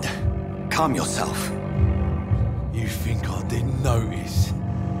much blood. Calm yourself. You think I didn't notice?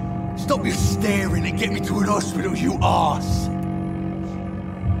 Stop your staring and get me to an hospital, you arse!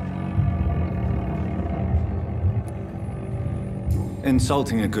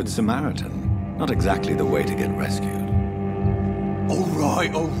 Insulting a good Samaritan. Not exactly the way to get rescued.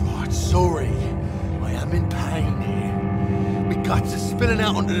 Alright, sorry. I am in pain here. My guts are spilling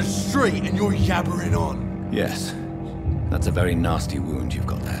out onto the street and you're yabbering on. Yes. That's a very nasty wound you've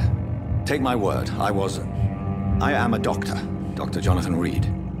got there. Take my word, I am a doctor. Dr. Jonathan Reed.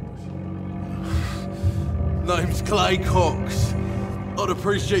 Name's Clay Cox. I'd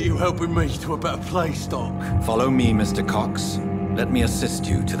appreciate you helping me to a better place, Doc. Follow me, Mr. Cox. Let me assist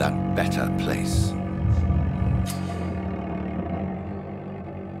you to that better place.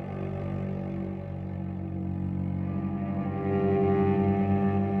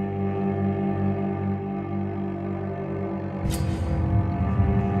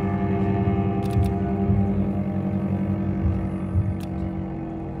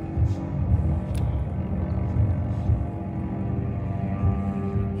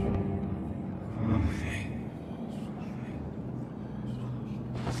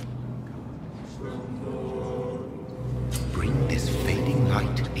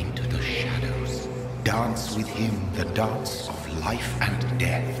 dance with him the dance of life and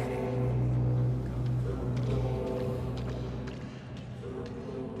death.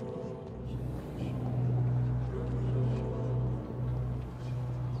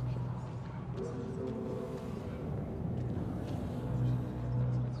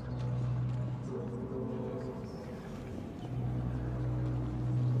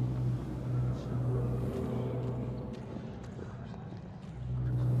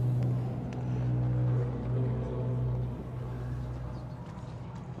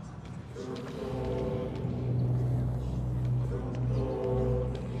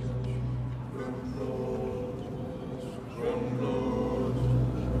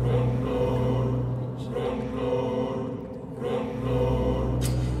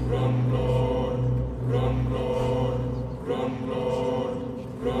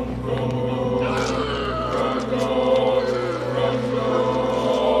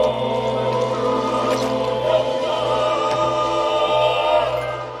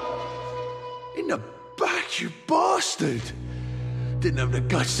 Didn't have the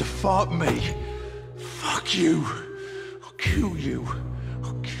guts to fight me. Fuck you. I'll kill you.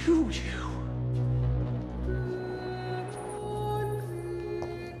 I'll kill you.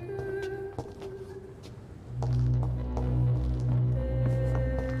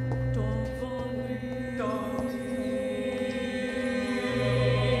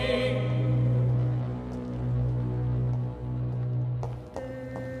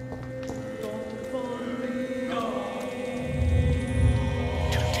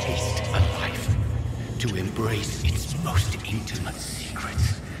 To embrace its most intimate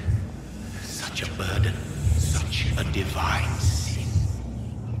secrets. Such a burden, such a divine sin.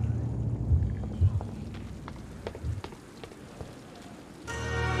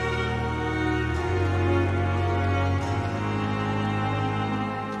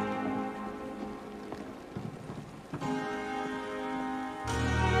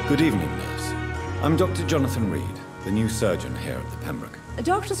 Good evening, nurse. I'm Dr. Jonathan Reed, the new surgeon here at the Pembroke.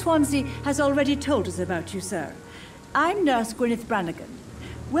 Dr. Swansea has already told us about you, sir. I'm Nurse Gwyneth Brannigan.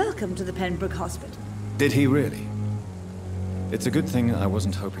 Welcome to the Pembroke Hospital. Did he really? It's a good thing I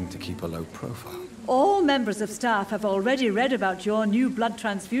wasn't hoping to keep a low profile. All members of staff have already read about your new blood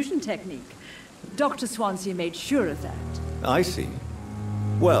transfusion technique. Dr. Swansea made sure of that. I see.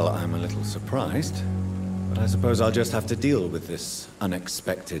 Well, I'm a little surprised, but I suppose I'll just have to deal with this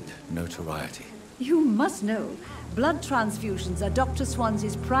unexpected notoriety. You must know, blood transfusions are Dr.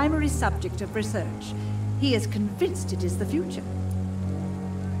 Swansea's primary subject of research. He is convinced it is the future.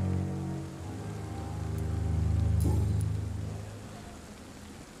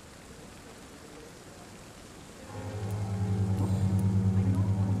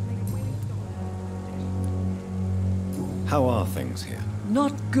 How are things here?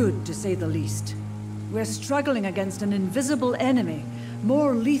 Not good, to say the least. We're struggling against an invisible enemy,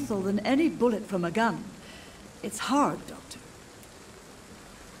 more lethal than any bullet from a gun. It's hard, Doctor.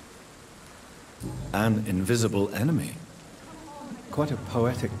 An invisible enemy? Quite a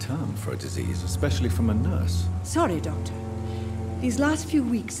poetic term for a disease, especially from a nurse. Sorry, Doctor. These last few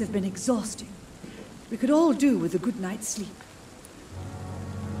weeks have been exhausting. We could all do with a good night's sleep.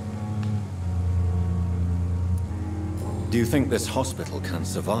 Do you think this hospital can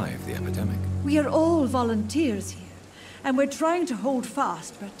survive the epidemic? We are all volunteers here, and we're trying to hold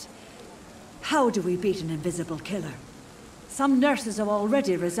fast, but how do we beat an invisible killer? Some nurses have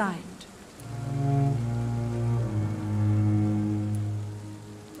already resigned.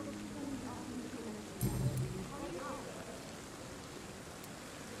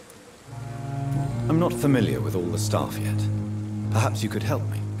 I'm not familiar with all the staff yet. Perhaps you could help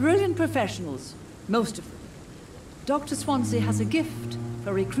me. Brilliant professionals, most of them. Dr. Swansea has a gift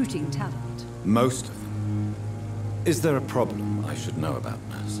for recruiting talent. Most of them? Is there a problem I should know about,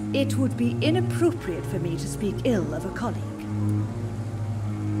 nurse? It would be inappropriate for me to speak ill of a colleague.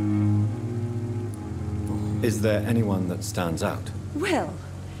 Is there anyone that stands out? Well,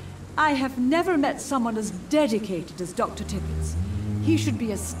 I have never met someone as dedicated as Dr. Tippett. He should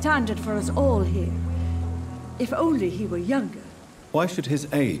be a standard for us all here. If only he were younger. Why should his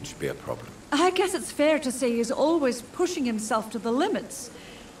age be a problem? I guess it's fair to say he's always pushing himself to the limits.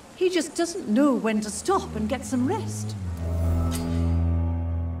 He just doesn't know when to stop and get some rest.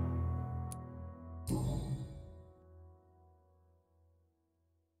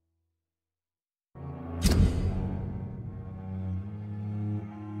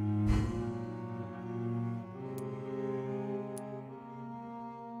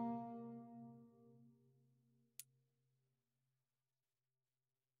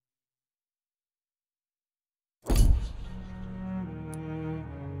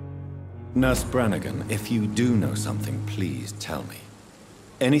 Nurse Brannigan, if you do know something, please tell me.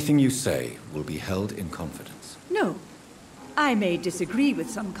 Anything you say will be held in confidence. No. I may disagree with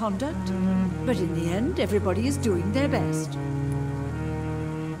some conduct, but in the end, everybody is doing their best.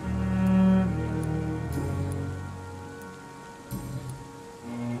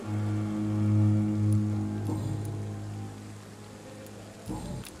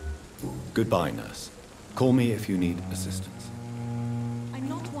 Goodbye, nurse. Call me if you need assistance. I'm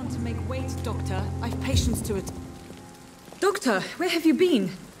not one to make wait, Doctor. I've patience to it. Doctor, where have you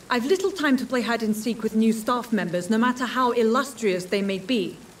been? I've little time to play hide and seek with new staff members, no matter how illustrious they may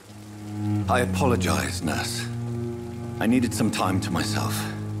be. I apologize, nurse. I needed some time to myself.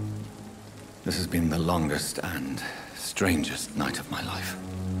 This has been the longest and strangest night of my life.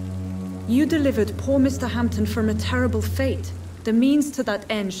 You delivered poor Mr. Hampton from a terrible fate. The means to that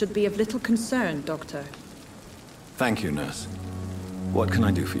end should be of little concern, Doctor. Thank you, nurse. What can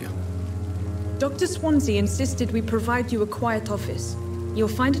I do for you? Dr. Swansea insisted we provide you a quiet office. You'll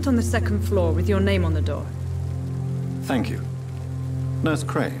find it on the second floor with your name on the door. Thank you. Nurse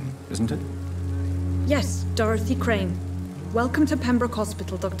Crane, isn't it? Yes, Dorothy Crane. Welcome to Pembroke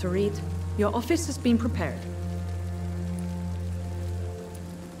Hospital, Dr. Reed. Your office has been prepared.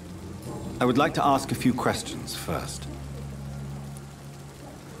 I would like to ask a few questions first.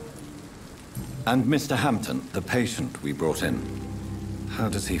 And Mr. Hampton, the patient we brought in, how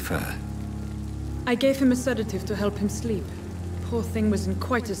does he fare? I gave him a sedative to help him sleep. Poor thing was in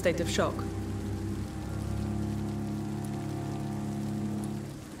quite a state of shock.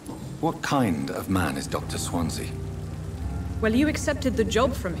 What kind of man is Dr. Swansea? Well, you accepted the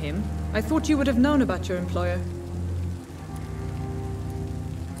job from him. I thought you would have known about your employer.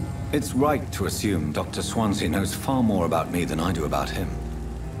 It's right to assume Dr. Swansea knows far more about me than I do about him.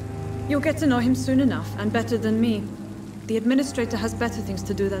 You'll get to know him soon enough, and better than me. The administrator has better things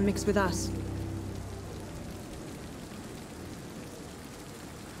to do than mix with us.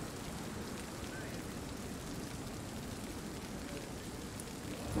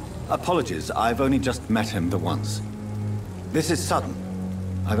 Apologies, I've only just met him the once. This is sudden.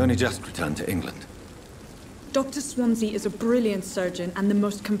 I've only just returned to England. Dr. Swansea is a brilliant surgeon and the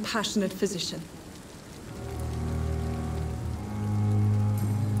most compassionate physician.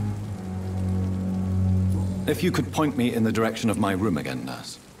 If you could point me in the direction of my room again,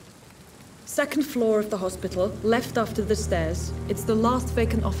 nurse. Second floor of the hospital, left after the stairs. It's the last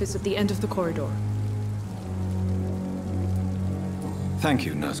vacant office at the end of the corridor. Thank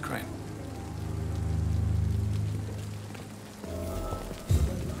you, Nurse Crane.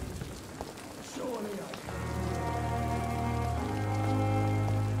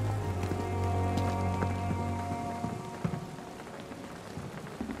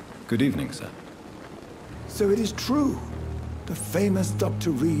 Good evening, sir. So it is true. The famous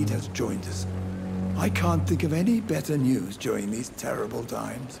Dr. Reed has joined us. I can't think of any better news during these terrible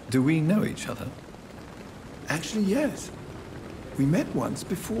times. Do we know each other? Actually, yes. We met once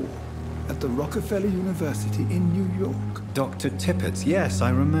before, at the Rockefeller University in New York. Dr. Tippett, yes,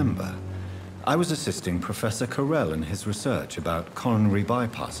 I remember. I was assisting Professor Carell in his research about coronary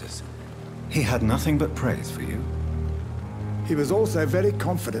bypasses. He had nothing but praise for you. He was also very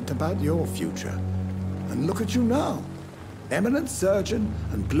confident about your future. And look at you now. Eminent surgeon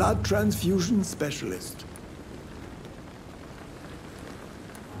and blood transfusion specialist.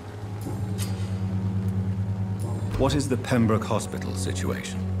 What is the Pembroke Hospital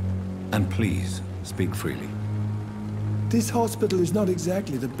situation? And please, speak freely. This hospital is not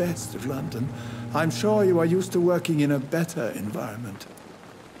exactly the best of London. I'm sure you are used to working in a better environment.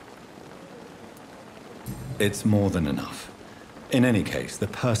 It's more than enough. In any case, the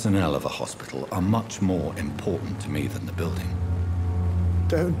personnel of a hospital are much more important to me than the building.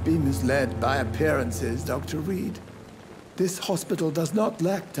 Don't be misled by appearances, Dr. Reed. This hospital does not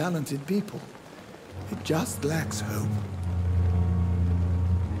lack talented people. It just lacks hope.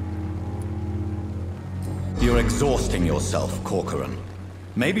 You're exhausting yourself, Corcoran.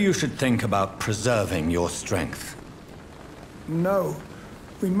 Maybe you should think about preserving your strength. No.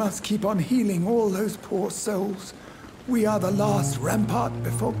 We must keep on healing all those poor souls. We are the last rampart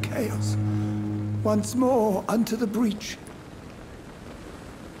before chaos. Once more, unto the breach.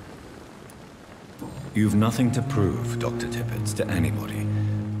 You've nothing to prove, Dr. Tippett, to anybody.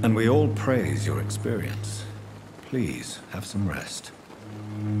 And we all praise your experience. Please, have some rest.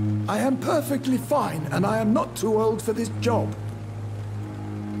 I am perfectly fine, and I am not too old for this job.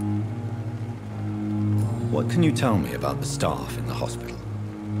 What can you tell me about the staff in the hospital?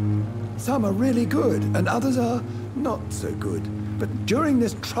 Some are really good, and others are not so good. But during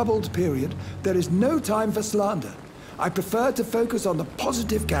this troubled period, there is no time for slander. I prefer to focus on the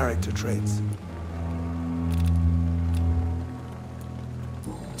positive character traits.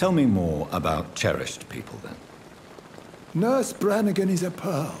 Tell me more about cherished people, then. Nurse Brannigan is a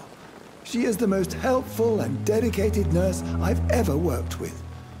pearl. She is the most helpful and dedicated nurse I've ever worked with.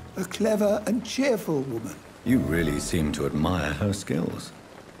 A clever and cheerful woman. You really seem to admire her skills.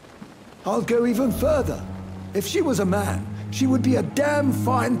 I'll go even further. If she was a man, she would be a damn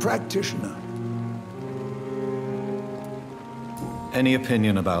fine practitioner. Any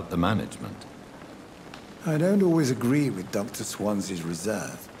opinion about the management? I don't always agree with Dr. Swansea's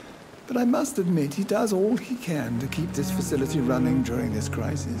reserve, but I must admit he does all he can to keep this facility running during this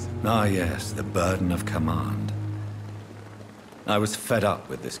crisis. Ah, yes, the burden of command. I was fed up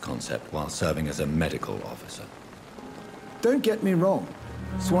with this concept while serving as a medical officer. Don't get me wrong.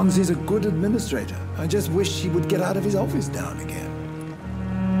 Swansea's a good administrator. I just wish he would get out of his office now and again.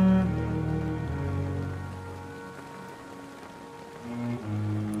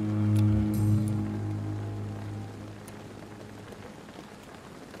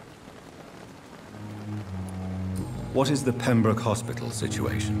 What is the Pembroke Hospital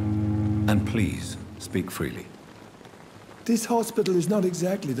situation? And please, speak freely. This hospital is not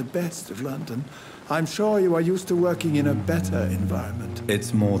exactly the best of London. I'm sure you are used to working in a better environment.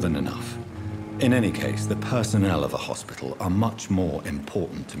 It's more than enough. In any case, the personnel of a hospital are much more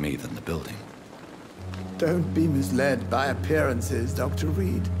important to me than the building. Don't be misled by appearances, Dr.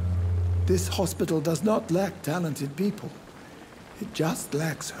 Reed. This hospital does not lack talented people. It just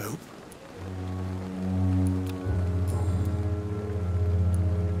lacks hope.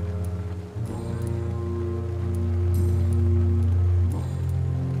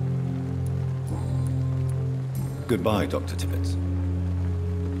 Goodbye, Dr. Tippett.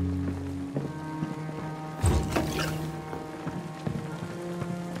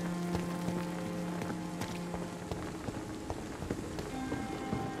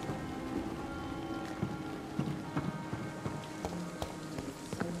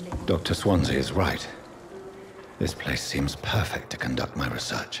 Dr. Swansea is right. This place seems perfect to conduct my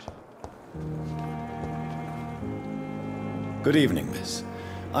research. Good evening, miss.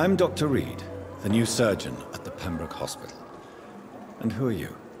 I'm Dr. Reed, the new surgeon at the Pembroke Hospital. And who are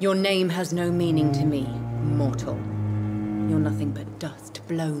you? Your name has no meaning to me, mortal. You're nothing but dust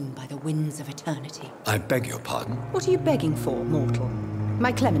blown by the winds of eternity. I beg your pardon? What are you begging for, mortal?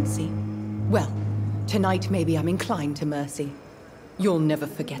 My clemency? Well, tonight maybe I'm inclined to mercy. You'll never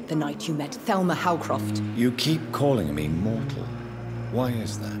forget the night you met Thelma Howcroft. You keep calling me mortal. Why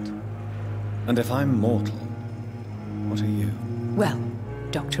is that? And if I'm mortal, what are you? Well,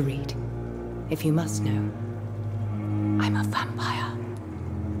 Dr. Reed, if you must know, I'm a vampire.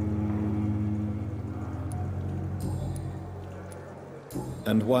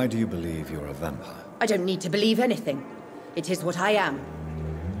 And why do you believe you're a vampire? I don't need to believe anything. It is what I am.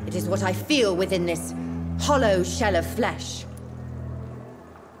 It is what I feel within this hollow shell of flesh.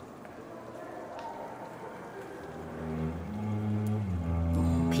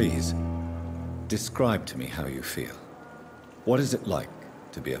 Please, describe to me how you feel. What is it like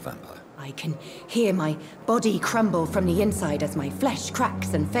to be a vampire? I can hear my body crumble from the inside as my flesh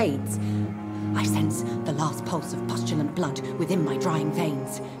cracks and fades. I sense the last pulse of pustulant blood within my drying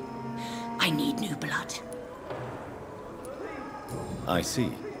veins. I need new blood. I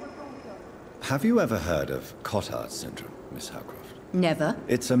see. Have you ever heard of Cotard syndrome, Miss Howcroft? Never.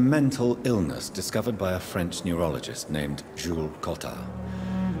 It's a mental illness discovered by a French neurologist named Jules Cotard.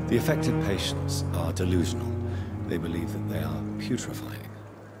 The affected patients are delusional. They believe that they are putrefying,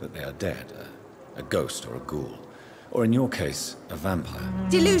 that they are dead, a ghost or a ghoul, or in your case, a vampire.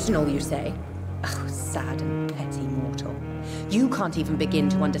 Delusional, you say? Oh, sad and petty mortal. You can't even begin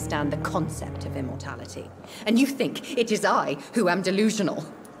to understand the concept of immortality. And you think it is I who am delusional.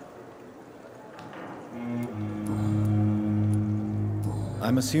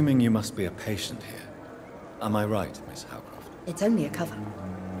 I'm assuming you must be a patient here. Am I right, Miss Howcroft? It's only a cover.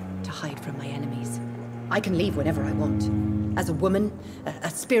 To hide from my enemies. I can leave whenever I want. As a woman, a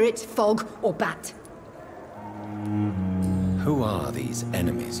spirit, fog, or bat. Who are these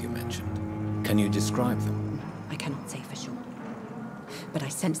enemies you mentioned? Can you describe them? I cannot say for sure. But I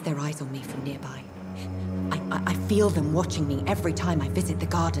sense their eyes on me from nearby. I feel them watching me every time I visit the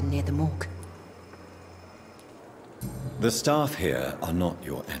garden near the morgue. The staff here are not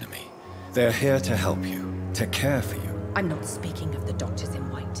your enemy. They're here to help you, to care for you. I'm not speaking of the doctors in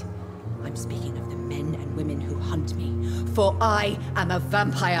white. I'm speaking of the men and women who hunt me. For I am a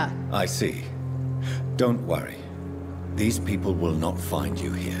vampire! I see. Don't worry. These people will not find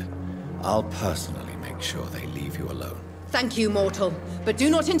you here. I'll personally make sure they leave you alone. Thank you, mortal. But do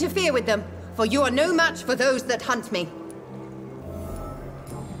not interfere with them, for you are no match for those that hunt me.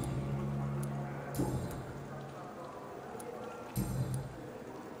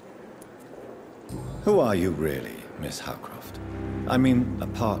 Who are you really, Miss Howcroft? I mean,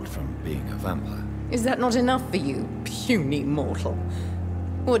 apart from being a vampire. Is that not enough for you, puny mortal?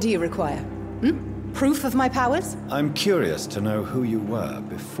 What do you require? Proof of my powers? I'm curious to know who you were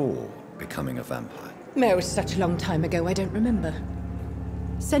before becoming a vampire. No, it was such a long time ago, I don't remember.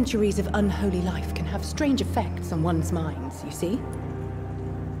 Centuries of unholy life can have strange effects on one's minds, you see?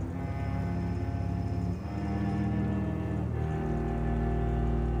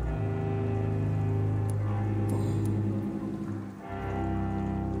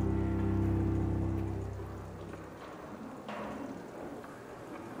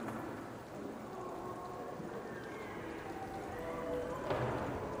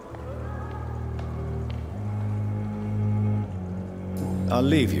 I'll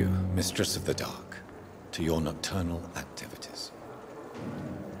leave you, Mistress of the Dark, to your nocturnal activities.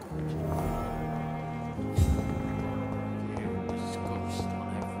 Discussed on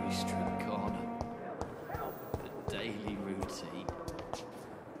every street corner. The daily routine.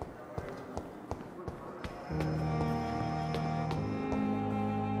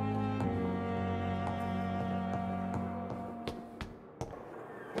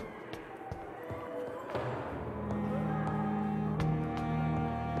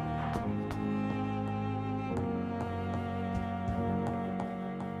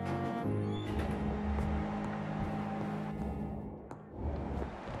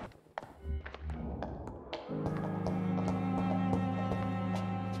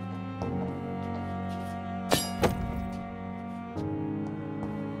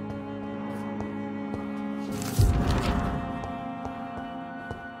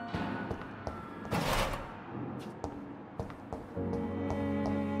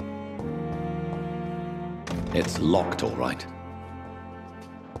 It's locked, all right.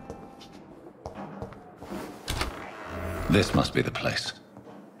 This must be the place.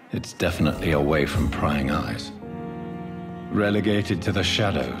 It's definitely away from prying eyes. Relegated to the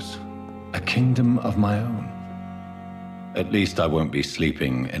shadows. A kingdom of my own. At least I won't be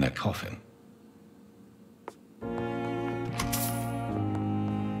sleeping in a coffin.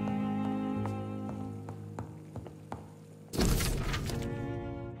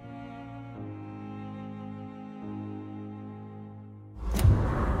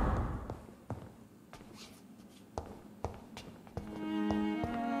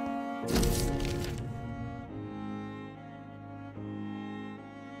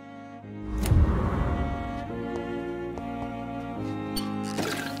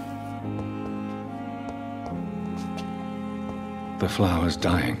 The flower's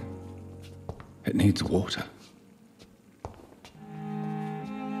dying. It needs water.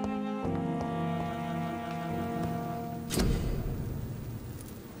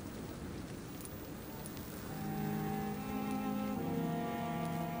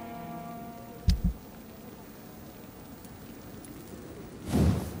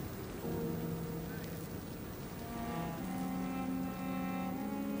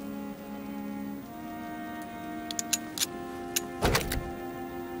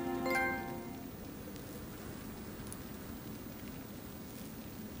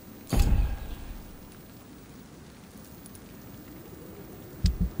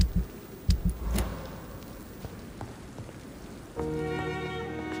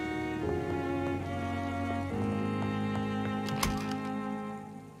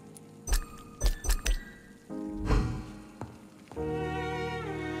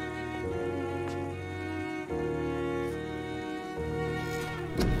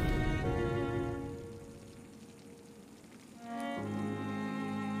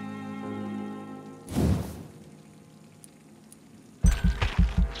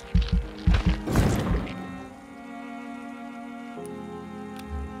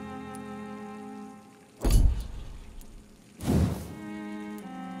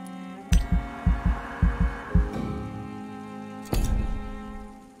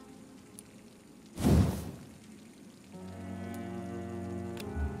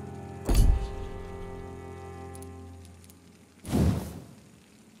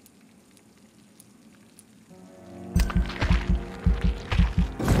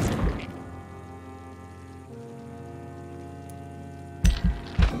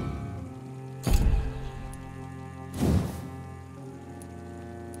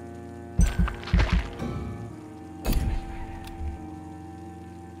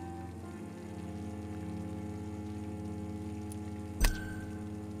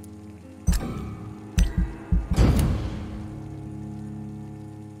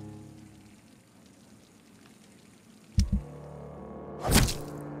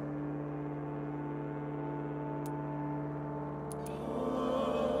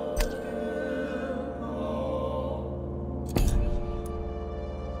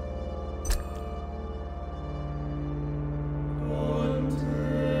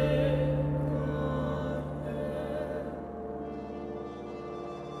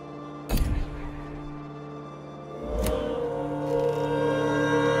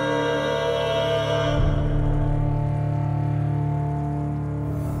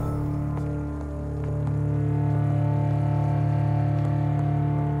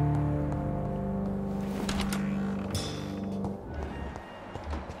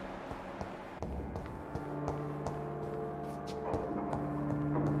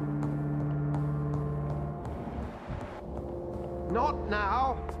 Not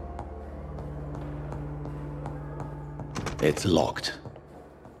now. It's locked.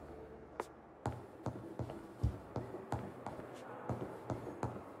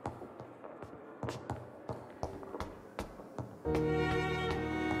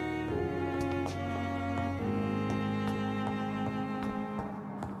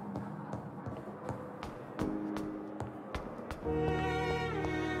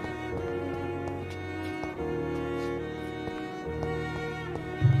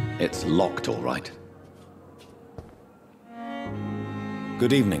 It's locked, all right.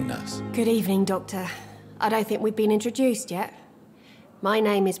 Good evening, nurse. Good evening, Doctor. I don't think we've been introduced yet. My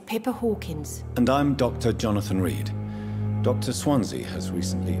name is Pippa Hawkins. And I'm Dr. Jonathan Reed. Dr. Swansea has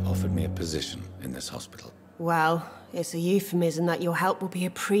recently offered me a position in this hospital. Well, it's a euphemism that your help will be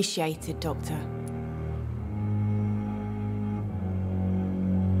appreciated, Doctor.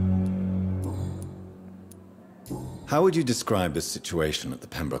 How would you describe the situation at the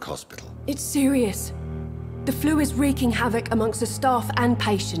Pembroke Hospital? It's serious. The flu is wreaking havoc amongst the staff and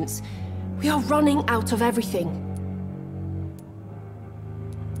patients. We are running out of everything.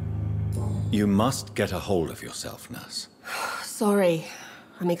 You must get a hold of yourself, nurse. Sorry,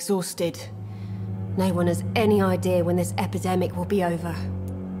 I'm exhausted. No one has any idea when this epidemic will be over.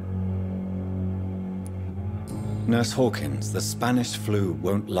 Nurse Hawkins, the Spanish flu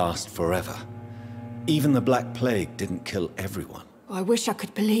won't last forever. Even the Black Plague didn't kill everyone. I wish I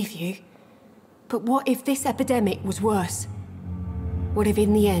could believe you. But what if this epidemic was worse? What if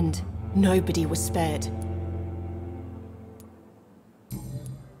in the end, nobody was spared?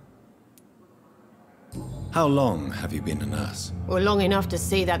 How long have you been a nurse? Well, long enough to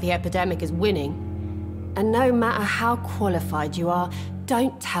see that the epidemic is winning. And no matter how qualified you are,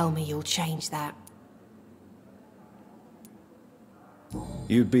 don't tell me you'll change that.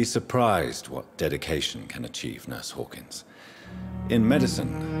 You'd be surprised what dedication can achieve, Nurse Hawkins. In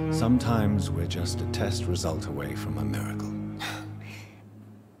medicine, sometimes we're just a test result away from a miracle.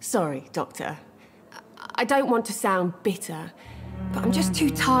 Sorry, Doctor. I don't want to sound bitter, but I'm just too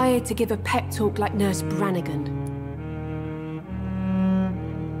tired to give a pep talk like Nurse Brannigan.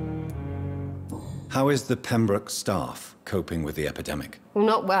 How is the Pembroke staff coping with the epidemic? Well,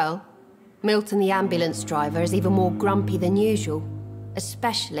 not well. Milton, the ambulance driver, is even more grumpy than usual.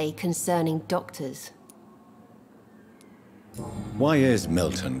 Especially concerning doctors. Why is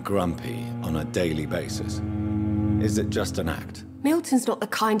Milton grumpy on a daily basis? Is it just an act? Milton's not the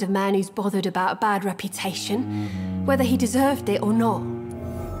kind of man who's bothered about a bad reputation, whether he deserved it or not.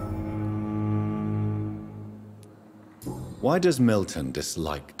 Why does Milton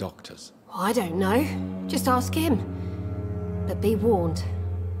dislike doctors? I don't know. Just ask him. But be warned,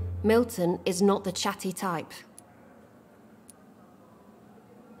 Milton is not the chatty type.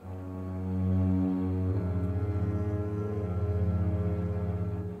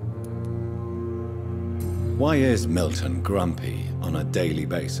 Why is Milton grumpy on a daily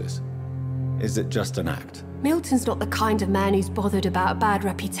basis? Is it just an act? Milton's not the kind of man who's bothered about a bad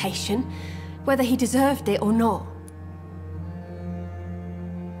reputation, whether he deserved it or not.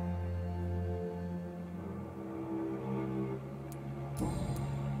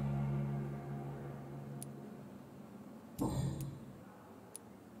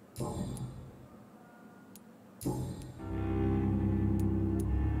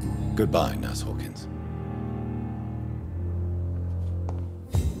 Goodbye, Nurse Hawkins.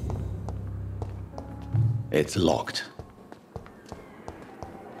 It's locked.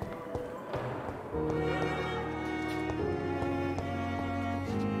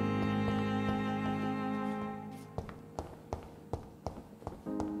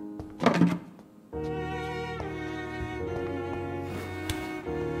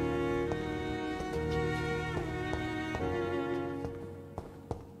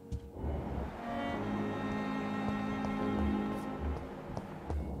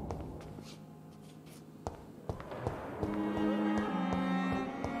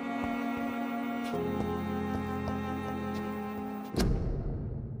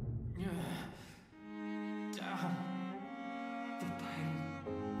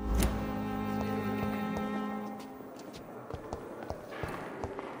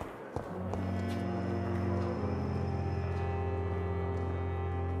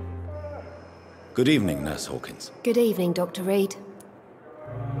 Good evening, Nurse Hawkins. Good evening, Dr. Reed.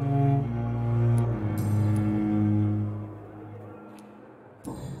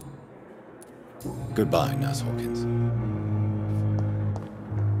 Goodbye, Nurse Hawkins.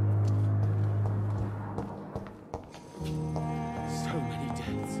 So many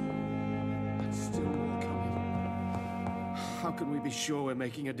deaths. And still more coming. How can we be sure we're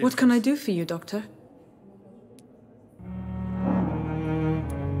making a difference? What can I do for you, Doctor?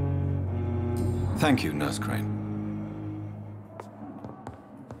 Thank you, Nurse Crane.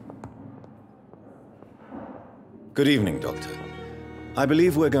 Good evening, Doctor. I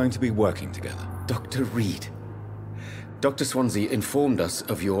believe we're going to be working together. Dr. Reed. Dr. Swansea informed us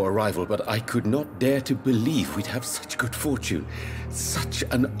of your arrival, but I could not dare to believe we'd have such good fortune. Such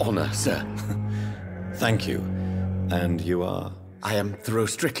an honor, sir. Thank you. And you are? I am Thoreau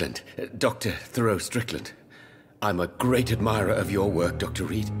Strickland, Dr. Thoreau Strickland. I'm a great admirer of your work, Dr.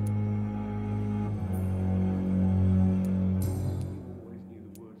 Reed.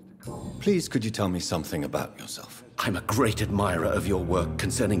 Please, could you tell me something about yourself? I'm a great admirer of your work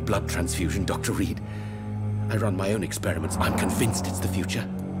concerning blood transfusion, Dr. Reed. I run my own experiments. I'm convinced it's the future.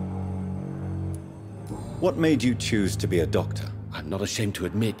 What made you choose to be a doctor? I'm not ashamed to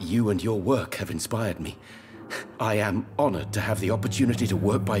admit you and your work have inspired me. I am honored to have the opportunity to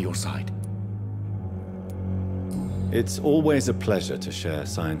work by your side. It's always a pleasure to share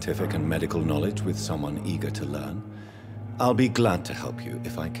scientific and medical knowledge with someone eager to learn. I'll be glad to help you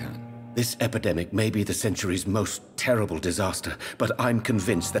if I can. This epidemic may be the century's most terrible disaster, but I'm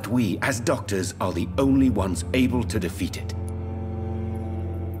convinced that we, as doctors, are the only ones able to defeat it.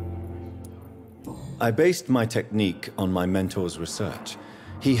 I based my technique on my mentor's research.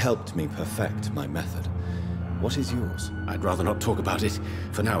 He helped me perfect my method. What is yours? I'd rather not talk about it.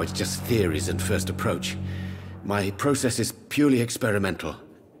 For now, it's just theories and first approach. My process is purely experimental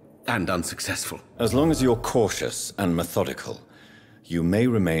and unsuccessful. As long as you're cautious and methodical, you may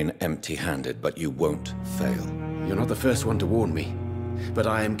remain empty-handed, but you won't fail. You're not the first one to warn me, but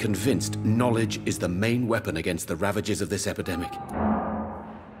I am convinced knowledge is the main weapon against the ravages of this epidemic.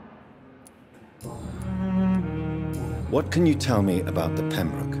 What can you tell me about the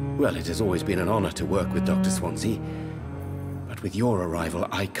Pembroke? Well, it has always been an honor to work with Dr. Swansea. But with your arrival,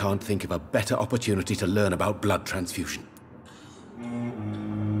 I can't think of a better opportunity to learn about blood transfusion.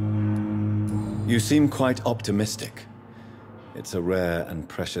 You seem quite optimistic. It's a rare and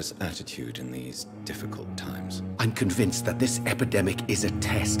precious attitude in these difficult times. I'm convinced that this epidemic is a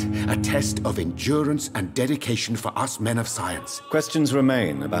test of endurance and dedication for us men of science. Questions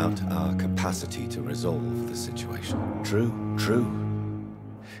remain about our capacity to resolve the situation. True.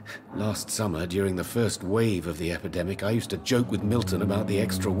 Last summer, during the first wave of the epidemic, I used to joke with Milton about the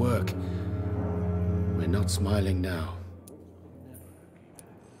extra work. We're not smiling now.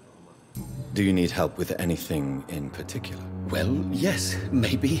 Do you need help with anything in particular? Well, yes,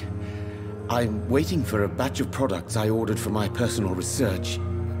 maybe. I'm waiting for a batch of products I ordered for my personal research,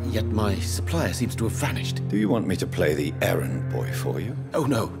 yet my supplier seems to have vanished. Do you want me to play the errand boy for you? Oh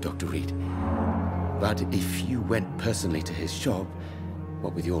no, Dr. Reed. But if you went personally to his shop,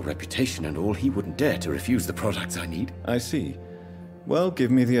 what with your reputation and all, he wouldn't dare to refuse the products I need. I see. Well,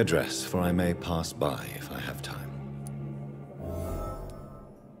 give me the address, for I may pass by if I have time.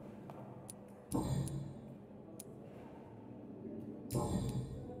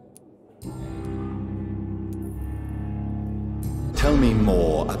 Tell me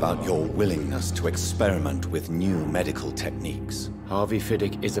more about your willingness to experiment with new medical techniques. Harvey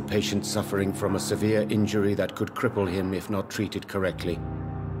Fiddick is a patient suffering from a severe injury that could cripple him if not treated correctly.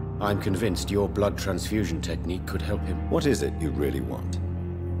 I'm convinced your blood transfusion technique could help him. What is it you really want?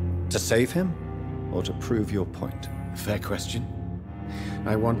 To save him, or to prove your point? Fair question.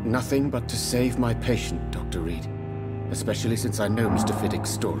 I want nothing but to save my patient, Dr. Reed. Especially since I know Mr. Fiddick's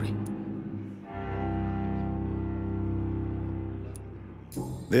story.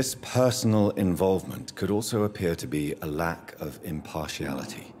 This personal involvement could also appear to be a lack of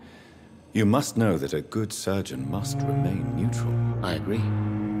impartiality. You must know that a good surgeon must remain neutral. I agree.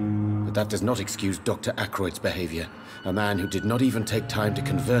 But that does not excuse Dr. Ackroyd's behavior. A man who did not even take time to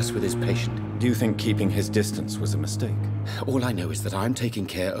converse with his patient. Do you think keeping his distance was a mistake? All I know is that I'm taking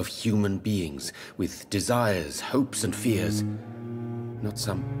care of human beings with desires, hopes, and fears. Not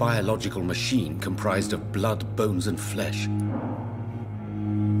some biological machine comprised of blood, bones, and flesh.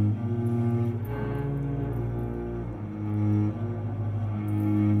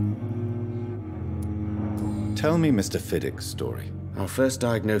 Tell me Mr. Fiddick's story. Our first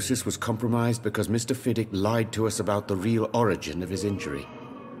diagnosis was compromised because Mr. Fiddick lied to us about the real origin of his injury.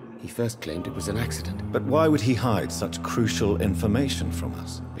 He first claimed it was an accident. But why would he hide such crucial information from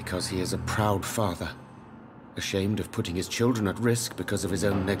us? Because he is a proud father, ashamed of putting his children at risk because of his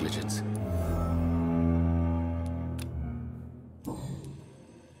own negligence.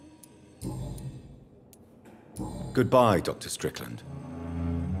 Goodbye, Dr. Strickland.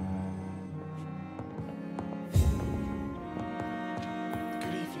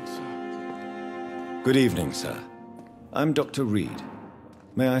 Good evening, sir. I'm Dr. Reed.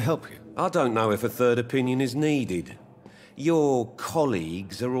 May I help you? I don't know if a third opinion is needed. Your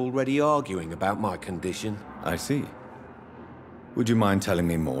colleagues are already arguing about my condition. I see. Would you mind telling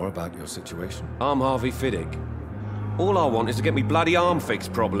me more about your situation? I'm Harvey Fiddick. All I want is to get me bloody arm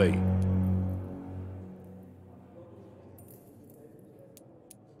fixed properly.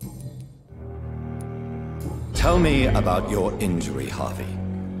 Tell me about your injury, Harvey.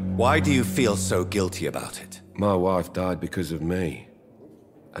 Why do you feel so guilty about it? My wife died because of me.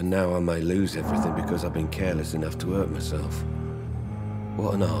 And now I may lose everything because I've been careless enough to hurt myself.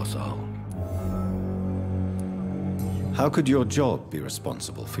 What an arsehole. How could your job be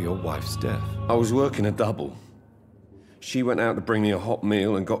responsible for your wife's death? I was working a double. She went out to bring me a hot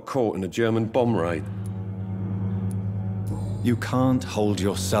meal and got caught in a German bomb raid. You can't hold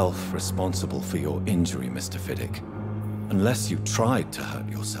yourself responsible for your injury, Mr. Fiddick, unless you tried to hurt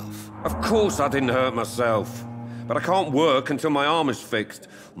yourself. Of course I didn't hurt myself. But I can't work until my arm is fixed.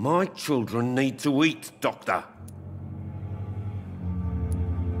 My children need to eat, Doctor.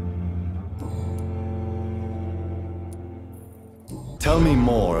 Tell me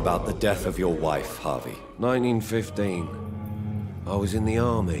more about the death of your wife, Harvey. 1915. I was in the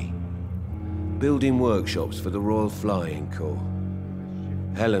army, building workshops for the Royal Flying Corps.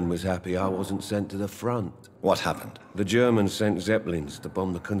 Helen was happy I wasn't sent to the front. What happened? The Germans sent Zeppelins to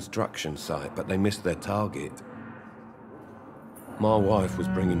bomb the construction site, but they missed their target. My wife was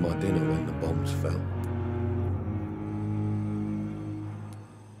bringing my dinner when the bombs fell.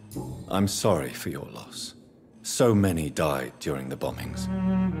 I'm sorry for your loss. So many died during the bombings.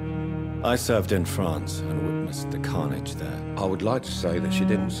 I served in France and witnessed the carnage there. I would like to say that she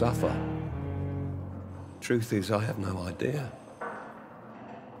didn't suffer. Truth is, I have no idea.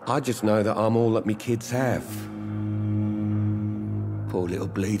 I just know that I'm all that me kids have. Poor little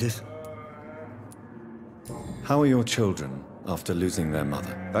bleeders. How are your children after losing their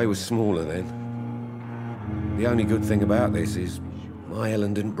mother? They were smaller then. The only good thing about this is my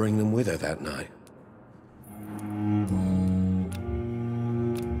Helen didn't bring them with her that night.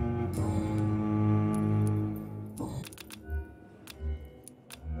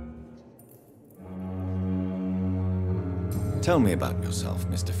 Tell me about yourself,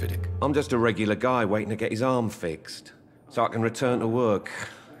 Mr. Fiddick. I'm just a regular guy waiting to get his arm fixed, so I can return to work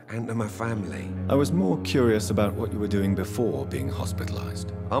and to my family. I was more curious about what you were doing before being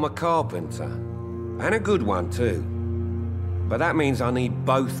hospitalized. I'm a carpenter, and a good one too. But that means I need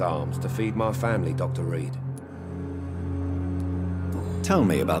both arms to feed my family, Dr. Reed. Tell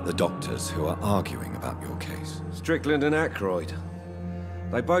me about the doctors who are arguing about your case. Strickland and Aykroyd.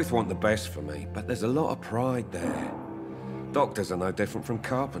 They both want the best for me, but there's a lot of pride there. Doctors are no different from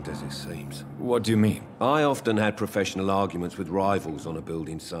carpenters, it seems. What do you mean? I often had professional arguments with rivals on a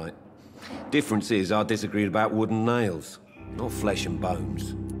building site. Difference is, I disagreed about wooden nails, not flesh and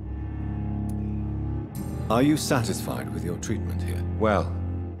bones. Are you satisfied with your treatment here? Well,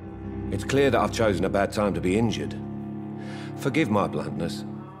 it's clear that I've chosen a bad time to be injured. Forgive my bluntness,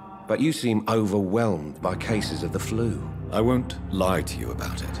 but you seem overwhelmed by cases of the flu. I won't lie to you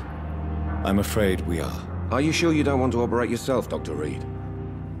about it. I'm afraid we are. Are you sure you don't want to operate yourself, Dr. Reed?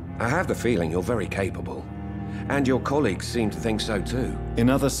 I have the feeling you're very capable. And your colleagues seem to think so too. In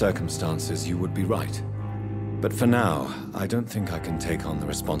other circumstances, you would be right. But for now, I don't think I can take on the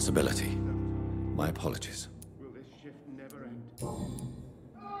responsibility. My apologies. Will this shift never end?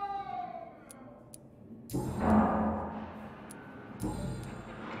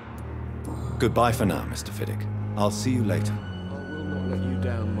 Goodbye for now, Mr. Fiddick. I'll see you later. I will not let you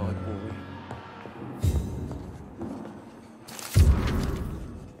down, my boy.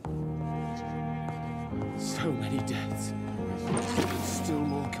 So many deaths. And still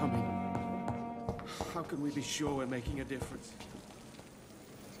more coming. How can we be sure we're making a difference?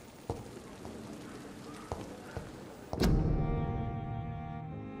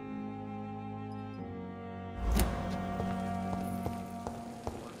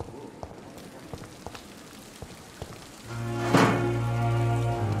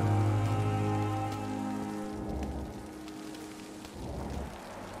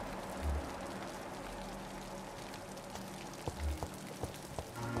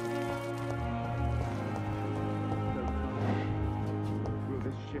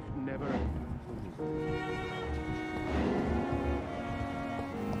 Never end.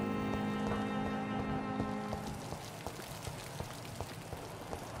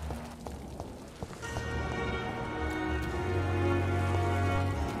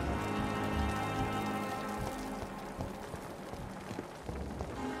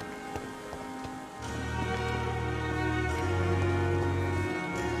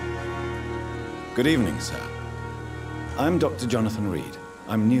 Good evening, sir. I'm Dr. Jonathan Reed.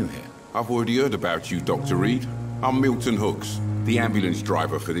 I'm new here. I've already heard about you, Dr. Reed. I'm Milton Hooks, the ambulance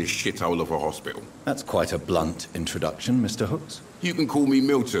driver for this shithole of a hospital. That's quite a blunt introduction, Mr. Hooks. You can call me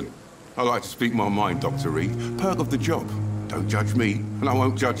Milton. I like to speak my mind, Dr. Reed. Perk of the job. Don't judge me, and I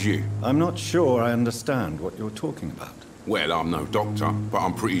won't judge you. I'm not sure I understand what you're talking about. Well, I'm no doctor, but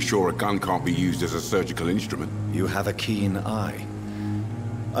I'm pretty sure a gun can't be used as a surgical instrument. You have a keen eye.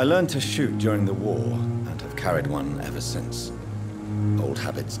 I learned to shoot during the war, and have carried one ever since. Old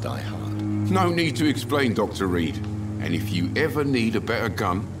habits die hard. No need to explain, Dr. Reed. And if you ever need a better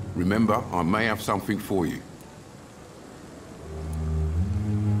gun, remember, I may have something for you.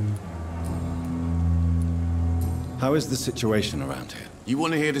 How is the situation around here? You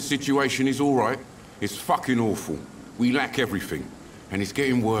want to hear the situation is all right? It's fucking awful. We lack everything, and it's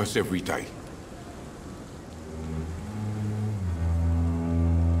getting worse every day.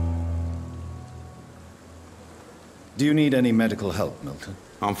 Do you need any medical help, Milton?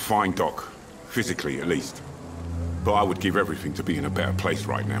 I'm fine, Doc. Physically, at least. But I would give everything to be in a better place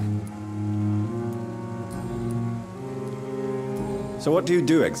right now. So what do you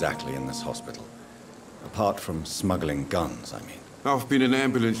do exactly in this hospital? Apart from smuggling guns, I mean. I've been an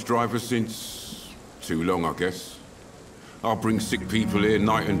ambulance driver since... too long, I guess. I bring sick people here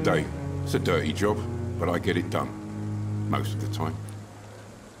night and day. It's a dirty job, but I get it done. Most of the time.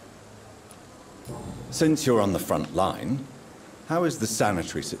 Since you're on the front line, how is the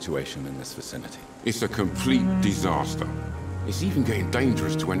sanitary situation in this vicinity? It's a complete disaster. It's even getting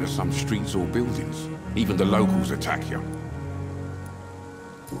dangerous to enter some streets or buildings. Even the locals attack you.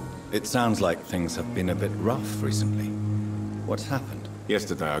 It sounds like things have been a bit rough recently. What's happened?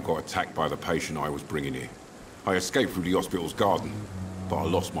 Yesterday I got attacked by the patient I was bringing here. I escaped through the hospital's garden, but I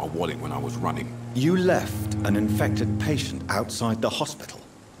lost my wallet when I was running. You left an infected patient outside the hospital?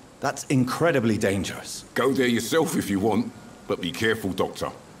 That's incredibly dangerous. Go there yourself if you want, but be careful, Doctor.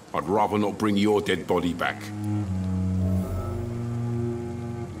 I'd rather not bring your dead body back.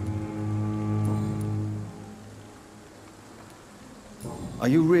 Are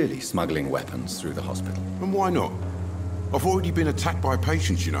you really smuggling weapons through the hospital? And why not? I've already been attacked by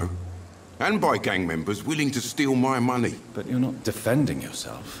patients, you know. And by gang members willing to steal my money. But you're not defending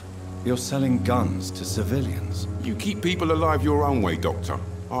yourself. You're selling guns to civilians. You keep people alive your own way, Doctor.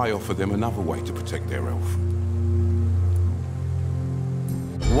 I offer them another way to protect their health.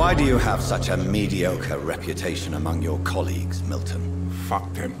 Why do you have such a mediocre reputation among your colleagues, Milton?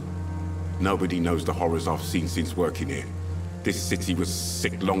 Fuck them. Nobody knows the horrors I've seen since working here. This city was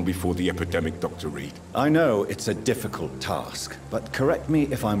sick long before the epidemic, Dr. Reed. I know it's a difficult task, but correct me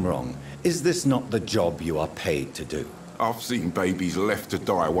if I'm wrong. Is this not the job you are paid to do? I've seen babies left to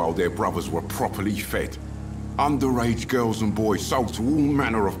die while their brothers were properly fed. Underage girls and boys sold to all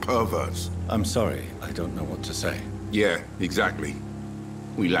manner of perverts. I'm sorry, I don't know what to say. Yeah, exactly.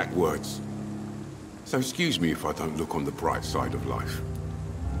 We lack words. So excuse me if I don't look on the bright side of life.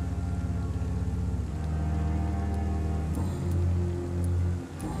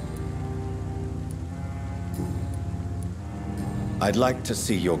 I'd like to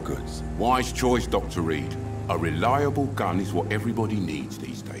see your goods. Wise choice, Dr. Reed. A reliable gun is what everybody needs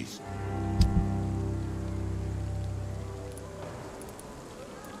these days.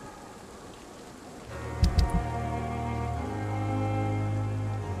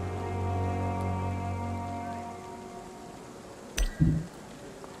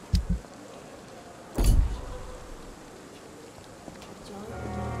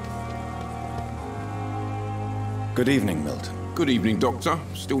 Good evening, Milton. Good evening, Doctor.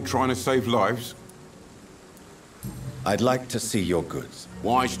 Still trying to save lives? I'd like to see your goods.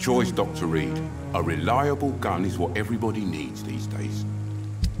 Wise choice, Dr. Reed. A reliable gun is what everybody needs these days.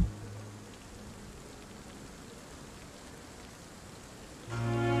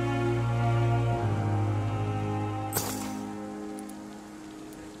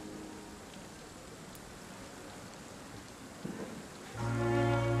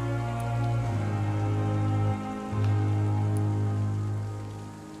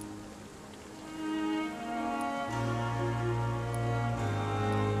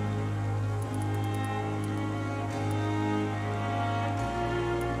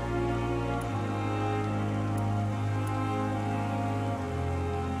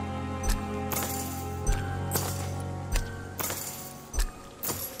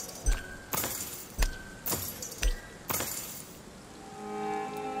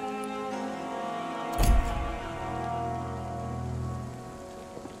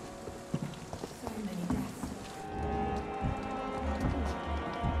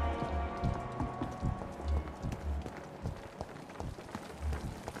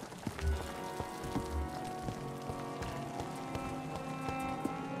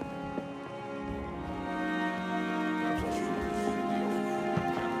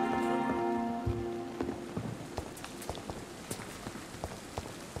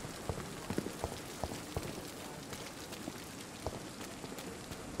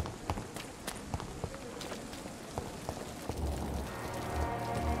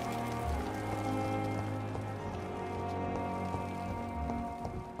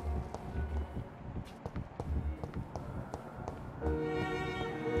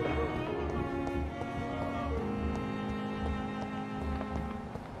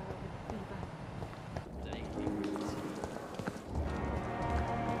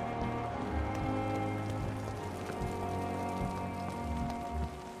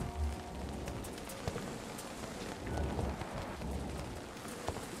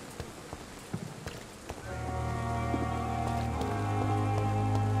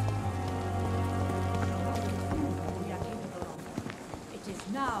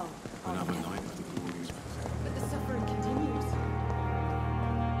 now. Another night. But the suffering continues.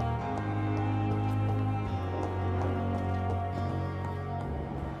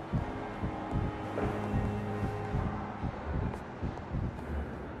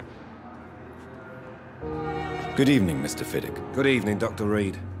 Good evening, Mr. Fiddick. Good evening, Dr.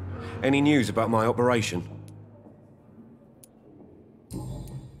 Reed. Any news about my operation?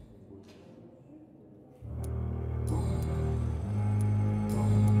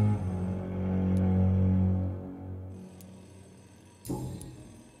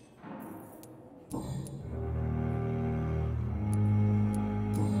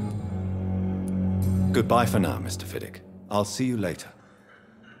 Goodbye for now, Mr. Fiddick. I'll see you later.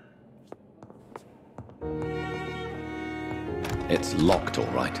 It's locked, all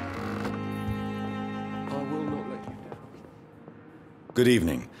right. I will not let you down. Good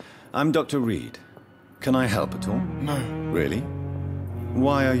evening. I'm Dr. Reed. Can I help at all? No. Really?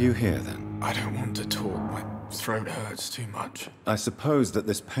 Why are you here, then? I don't want to talk. My throat hurts too much. I suppose that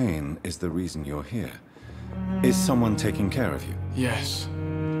this pain is the reason you're here. Is someone taking care of you? Yes.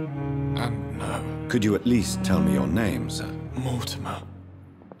 And no. Could you at least tell me your name, sir? Mortimer.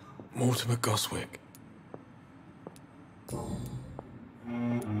 Mortimer Goswick.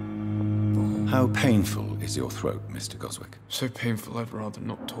 How painful is your throat, Mr. Goswick? So painful I'd rather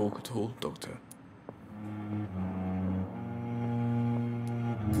not talk at all, Doctor.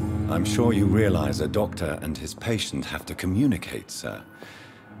 I'm sure you realize a doctor and his patient have to communicate, sir.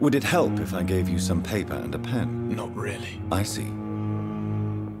 Would it help if I gave you some paper and a pen? Not really. I see.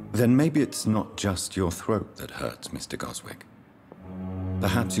 Then maybe it's not just your throat that hurts, Mr. Goswick.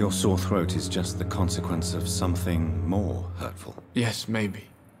 Perhaps your sore throat is just the consequence of something more hurtful. Yes, maybe.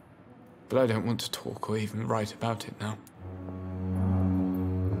 But I don't want to talk or even write about it now.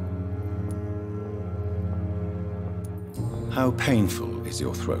 How painful is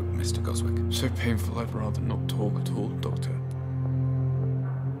your throat, Mr. Goswick? So painful I'd rather not talk at all, Doctor.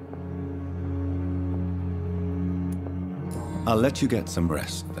 I'll let you get some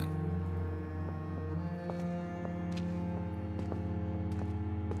rest, then.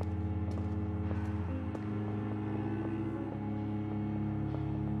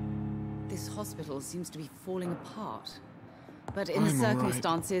 This hospital seems to be falling apart. But in the I'm all right.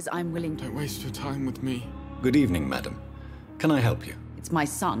 circumstances, I'm willing to... Don't waste your time with me. Good evening, madam. Can I help you? It's my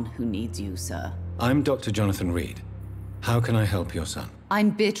son who needs you, sir. I'm Dr. Jonathan Reed. How can I help your son? I'm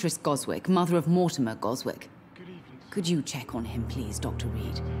Beatrice Goswick, mother of Mortimer Goswick. Could you check on him, please, Dr.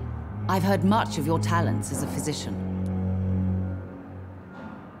 Reed? I've heard much of your talents as a physician.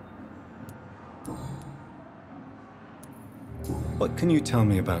 What can you tell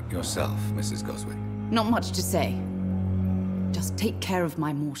me about yourself, Mrs. Goswick? Not much to say. Just take care of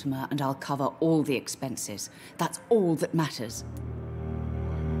my Mortimer and I'll cover all the expenses. That's all that matters.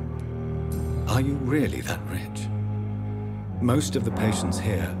 Are you really that rich? Most of the patients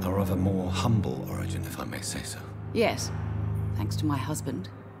here are of a more humble origin, if I may say so. Yes, thanks to my husband.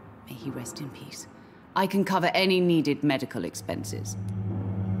 May he rest in peace. I can cover any needed medical expenses.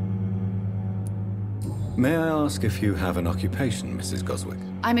 May I ask if you have an occupation, Mrs. Goswick?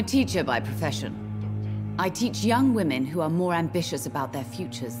 I'm a teacher by profession. I teach young women who are more ambitious about their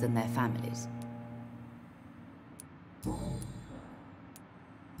futures than their families.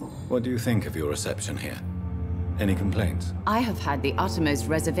 What do you think of your reception here? Any complaints? I have had the uttermost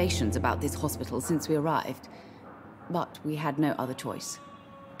reservations about this hospital since we arrived. But we had no other choice,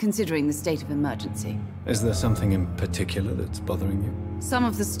 considering the state of emergency. Is there something in particular that's bothering you? Some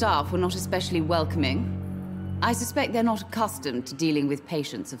of the staff were not especially welcoming. I suspect they're not accustomed to dealing with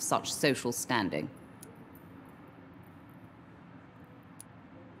patients of such social standing.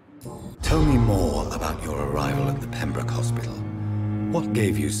 Tell me more about your arrival at the Pembroke Hospital. What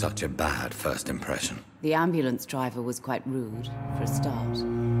gave you such a bad first impression? The ambulance driver was quite rude, for a start.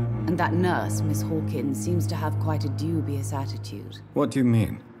 And that nurse, Miss Hawkins, seems to have quite a dubious attitude. What do you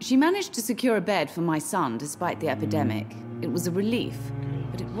mean? She managed to secure a bed for my son despite the epidemic. It was a relief,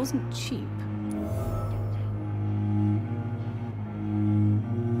 but it wasn't cheap.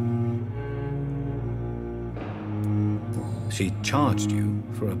 She charged you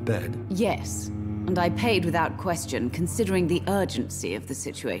for a bed? Yes, and I paid without question, considering the urgency of the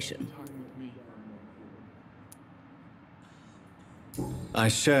situation. I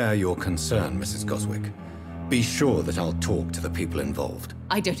share your concern, Mrs. Goswick. Be sure that I'll talk to the people involved.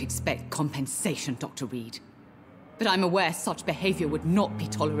 I don't expect compensation, Dr. Reed. But I'm aware such behavior would not be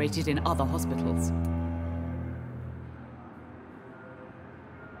tolerated in other hospitals.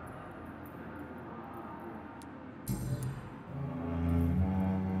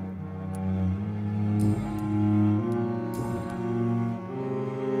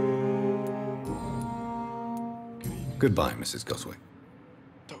 Goodbye, Mrs. Goswick.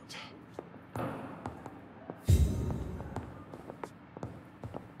 Doctor.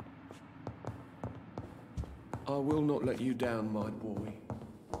 I will not let you down, my boy.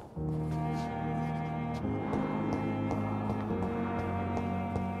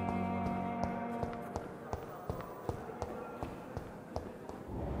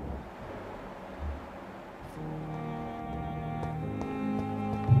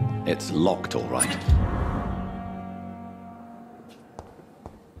 It's locked, all right.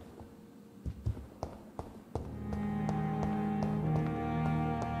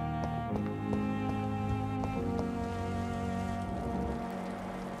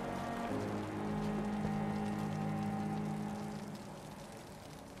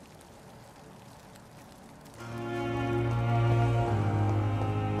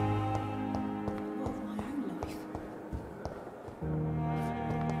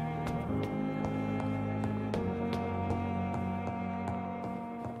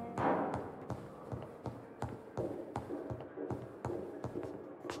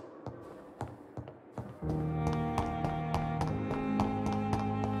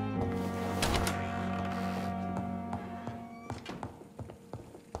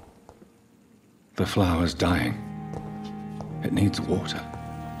 The flower's dying. It needs water.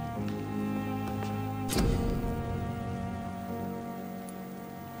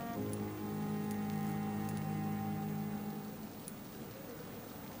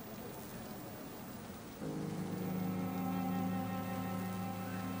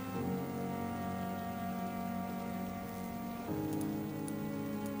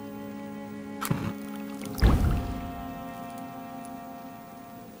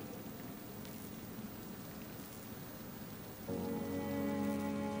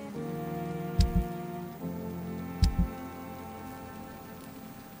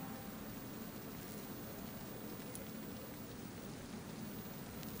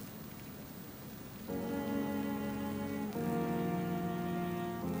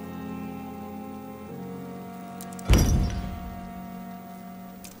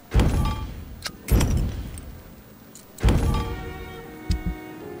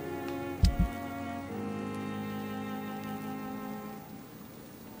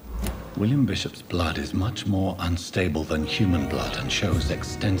 William Bishop's blood is much more unstable than human blood and shows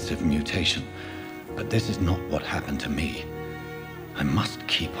extensive mutation. But this is not what happened to me. I must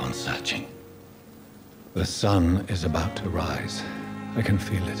keep on searching. The sun is about to rise. I can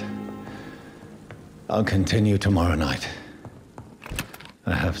feel it. I'll continue tomorrow night.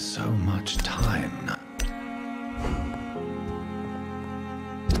 I have so much time now.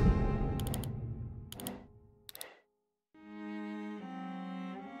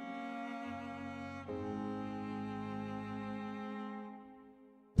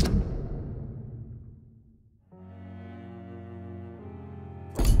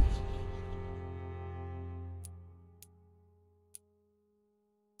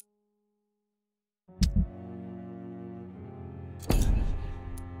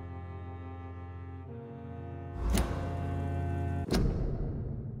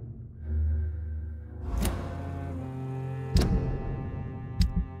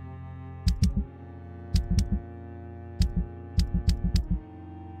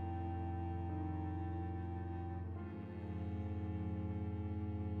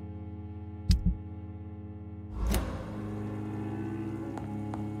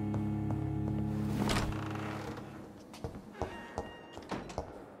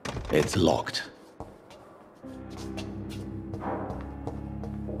 It's locked.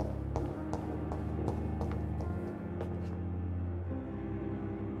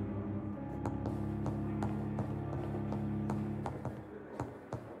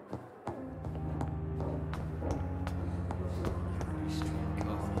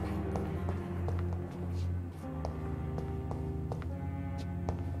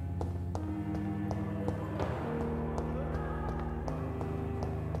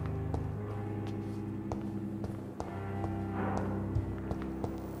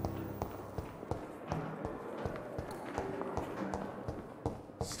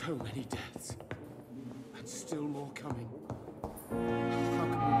 So many deaths.